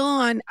 I'm still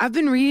on, I've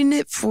been reading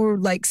it for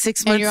like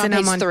 6 months, and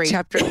I'm on 3.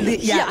 Chapter.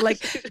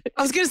 Like,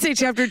 I was going to say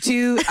chapter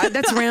 2.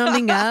 That's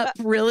rounding up,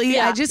 really.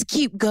 I just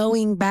keep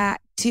going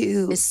back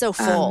to. It's so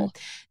full.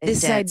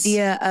 This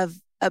idea of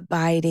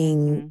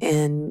abiding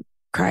in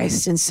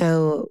Christ. And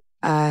so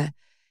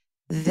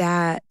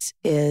that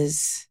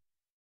is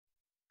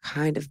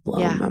kind of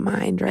blowing my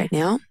mind right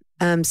now.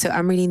 So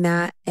I'm reading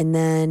that. And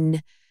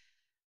then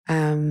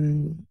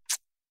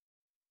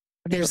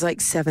there's like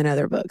 7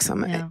 other books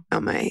on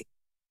my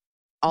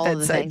all of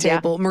the things.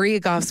 Table. Yeah. Maria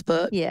Goff's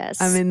book.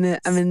 Yes.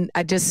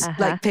 I just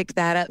like picked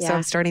that up. So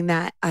I'm starting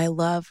that. I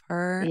love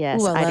her.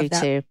 Yes, Ooh, I love do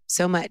that too.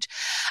 so much.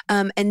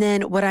 And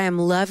then what I am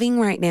loving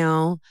right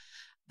now,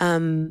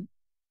 I'm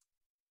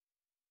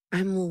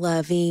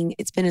loving,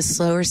 it's been a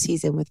slower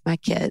season with my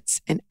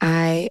kids, and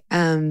I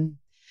am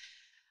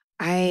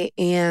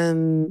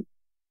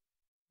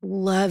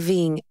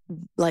loving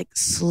like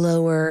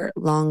slower,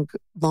 long,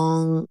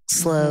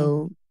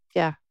 slow.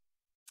 Yeah.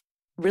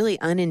 Really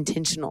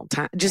unintentional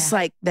time. Just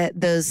like that,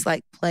 those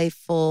like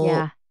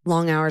playful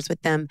long hours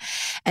with them.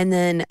 And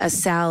then a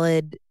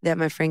salad that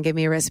my friend gave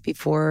me a recipe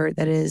for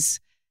that is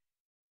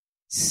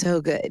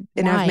so good.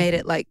 And I've made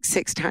it like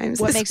 6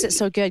 times. What makes it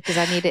so good? Because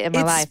I need it in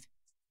my life.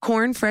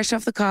 Corn fresh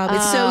off the cob.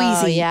 It's so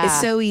easy. Yeah. It's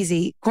so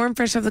easy. Corn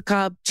fresh off the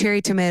cob,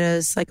 cherry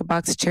tomatoes, like a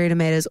box of cherry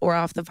tomatoes, or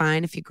off the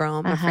vine if you grow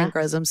them. My friend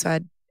grows them. So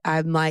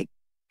I'm like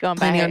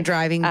planning on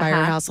driving by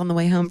her house on the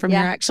way home from here,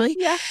 actually.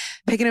 Yeah.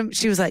 Picking them.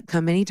 She was like,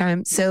 come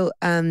anytime. So,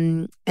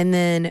 and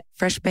then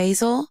fresh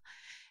basil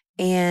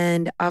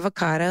and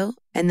avocado,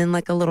 and then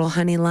like a little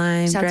honey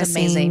lime Sounds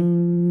dressing.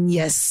 Amazing.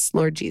 Yes,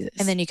 Lord Jesus.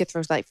 And then you could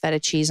throw like feta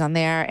cheese on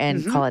there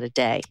and call it a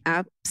day.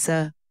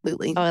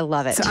 Absolutely. Oh, I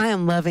love it. So I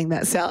am loving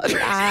that salad.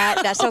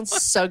 That sounds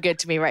so good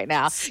to me right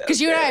now.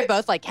 Because you and I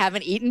both like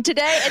haven't eaten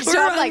today. And so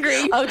We're I'm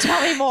hungry. Like, oh,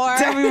 tell me more.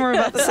 Tell me more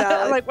about the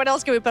salad. Like, what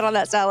else can we put on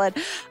that salad?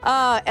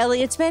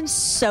 Ellie, it's been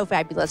so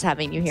fabulous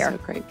having you here. So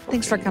grateful.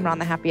 Thanks for coming on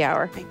the happy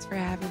hour. Thanks for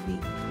having me.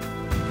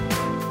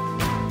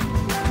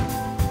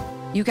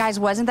 You guys,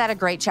 wasn't that a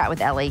great chat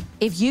with Ellie?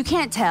 If you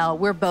can't tell,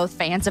 we're both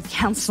fans of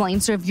counseling.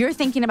 So if you're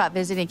thinking about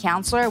visiting a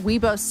counselor, we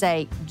both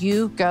say,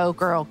 you go,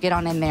 girl, get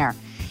on in there.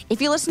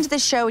 If you listen to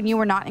this show and you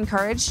were not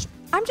encouraged,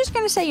 I'm just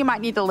going to say you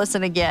might need to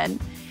listen again.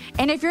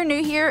 And if you're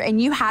new here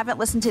and you haven't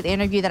listened to the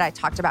interview that I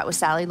talked about with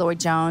Sally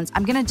Lloyd-Jones,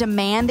 I'm going to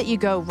demand that you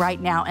go right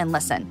now and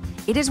listen.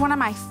 It is one of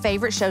my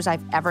favorite shows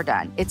I've ever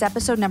done. It's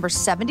episode number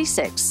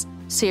 76.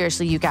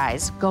 Seriously, you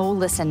guys, go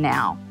listen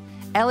now.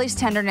 Ellie's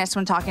tenderness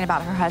when talking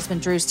about her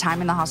husband Drew's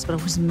time in the hospital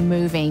was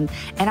moving,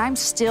 and I'm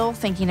still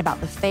thinking about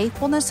the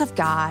faithfulness of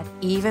God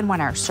even when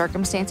our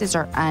circumstances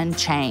are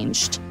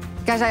unchanged.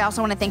 Guys, I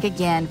also want to thank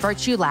again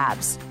Virtue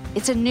Labs.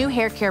 It's a new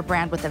hair care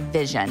brand with a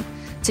vision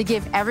to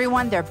give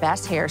everyone their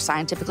best hair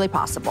scientifically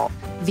possible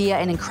via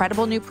an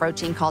incredible new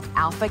protein called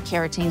Alpha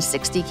Keratin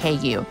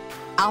 60KU.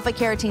 Alpha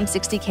Keratin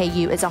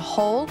 60KU is a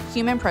whole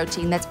human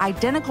protein that's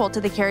identical to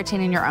the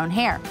keratin in your own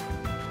hair.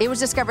 It was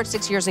discovered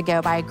 6 years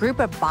ago by a group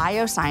of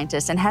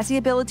bioscientists and has the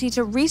ability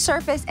to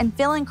resurface and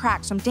fill in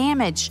cracks from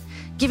damage,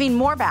 giving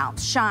more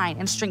bounce, shine,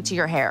 and strength to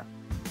your hair.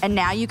 And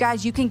now, you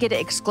guys, you can get it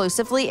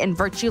exclusively in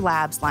Virtue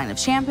Labs' line of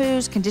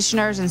shampoos,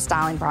 conditioners, and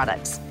styling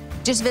products.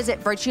 Just visit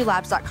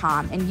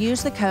virtuelabs.com and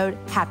use the code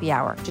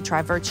HAPPYHOUR to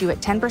try Virtue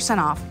at 10%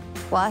 off,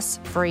 plus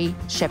free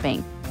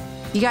shipping.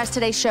 You guys,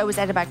 today's show was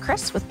edited by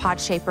Chris with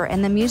Podshaper,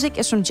 and the music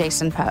is from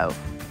Jason Poe.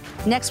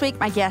 Next week,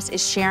 my guest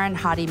is Sharon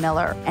Hottie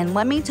Miller. And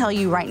let me tell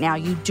you right now,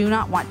 you do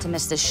not want to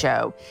miss this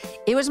show.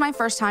 It was my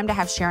first time to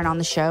have Sharon on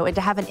the show and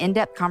to have an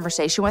in-depth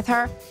conversation with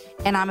her.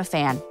 And I'm a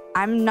fan.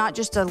 I'm not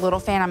just a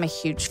little fan, I'm a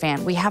huge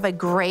fan. We have a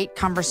great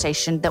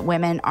conversation that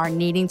women are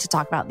needing to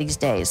talk about these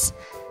days.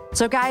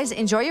 So guys,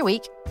 enjoy your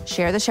week,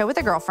 share the show with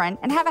a girlfriend,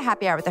 and have a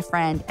happy hour with a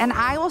friend. And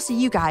I will see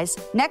you guys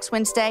next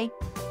Wednesday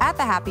at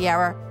the happy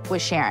hour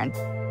with Sharon.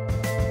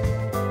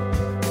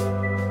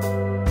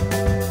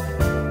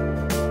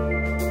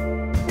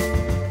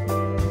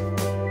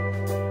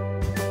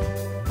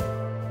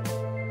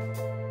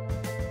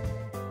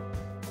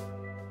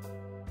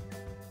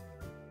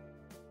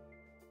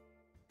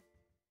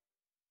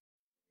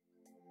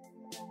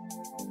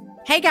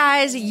 Hey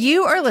guys,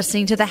 you are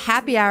listening to the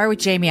Happy Hour with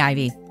Jamie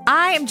Ivey.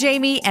 I am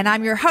Jamie and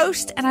I'm your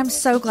host, and I'm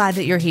so glad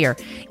that you're here.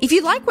 If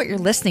you like what you're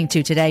listening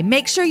to today,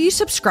 make sure you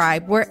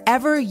subscribe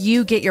wherever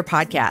you get your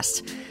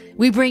podcasts.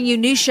 We bring you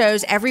new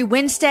shows every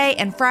Wednesday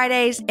and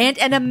Fridays, and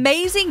an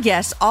amazing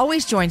guest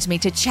always joins me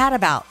to chat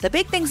about the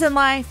big things in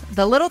life,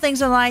 the little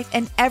things in life,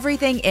 and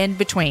everything in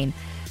between.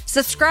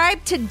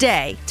 Subscribe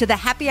today to the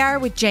Happy Hour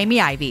with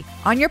Jamie Ivey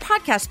on your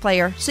podcast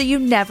player so you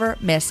never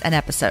miss an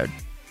episode.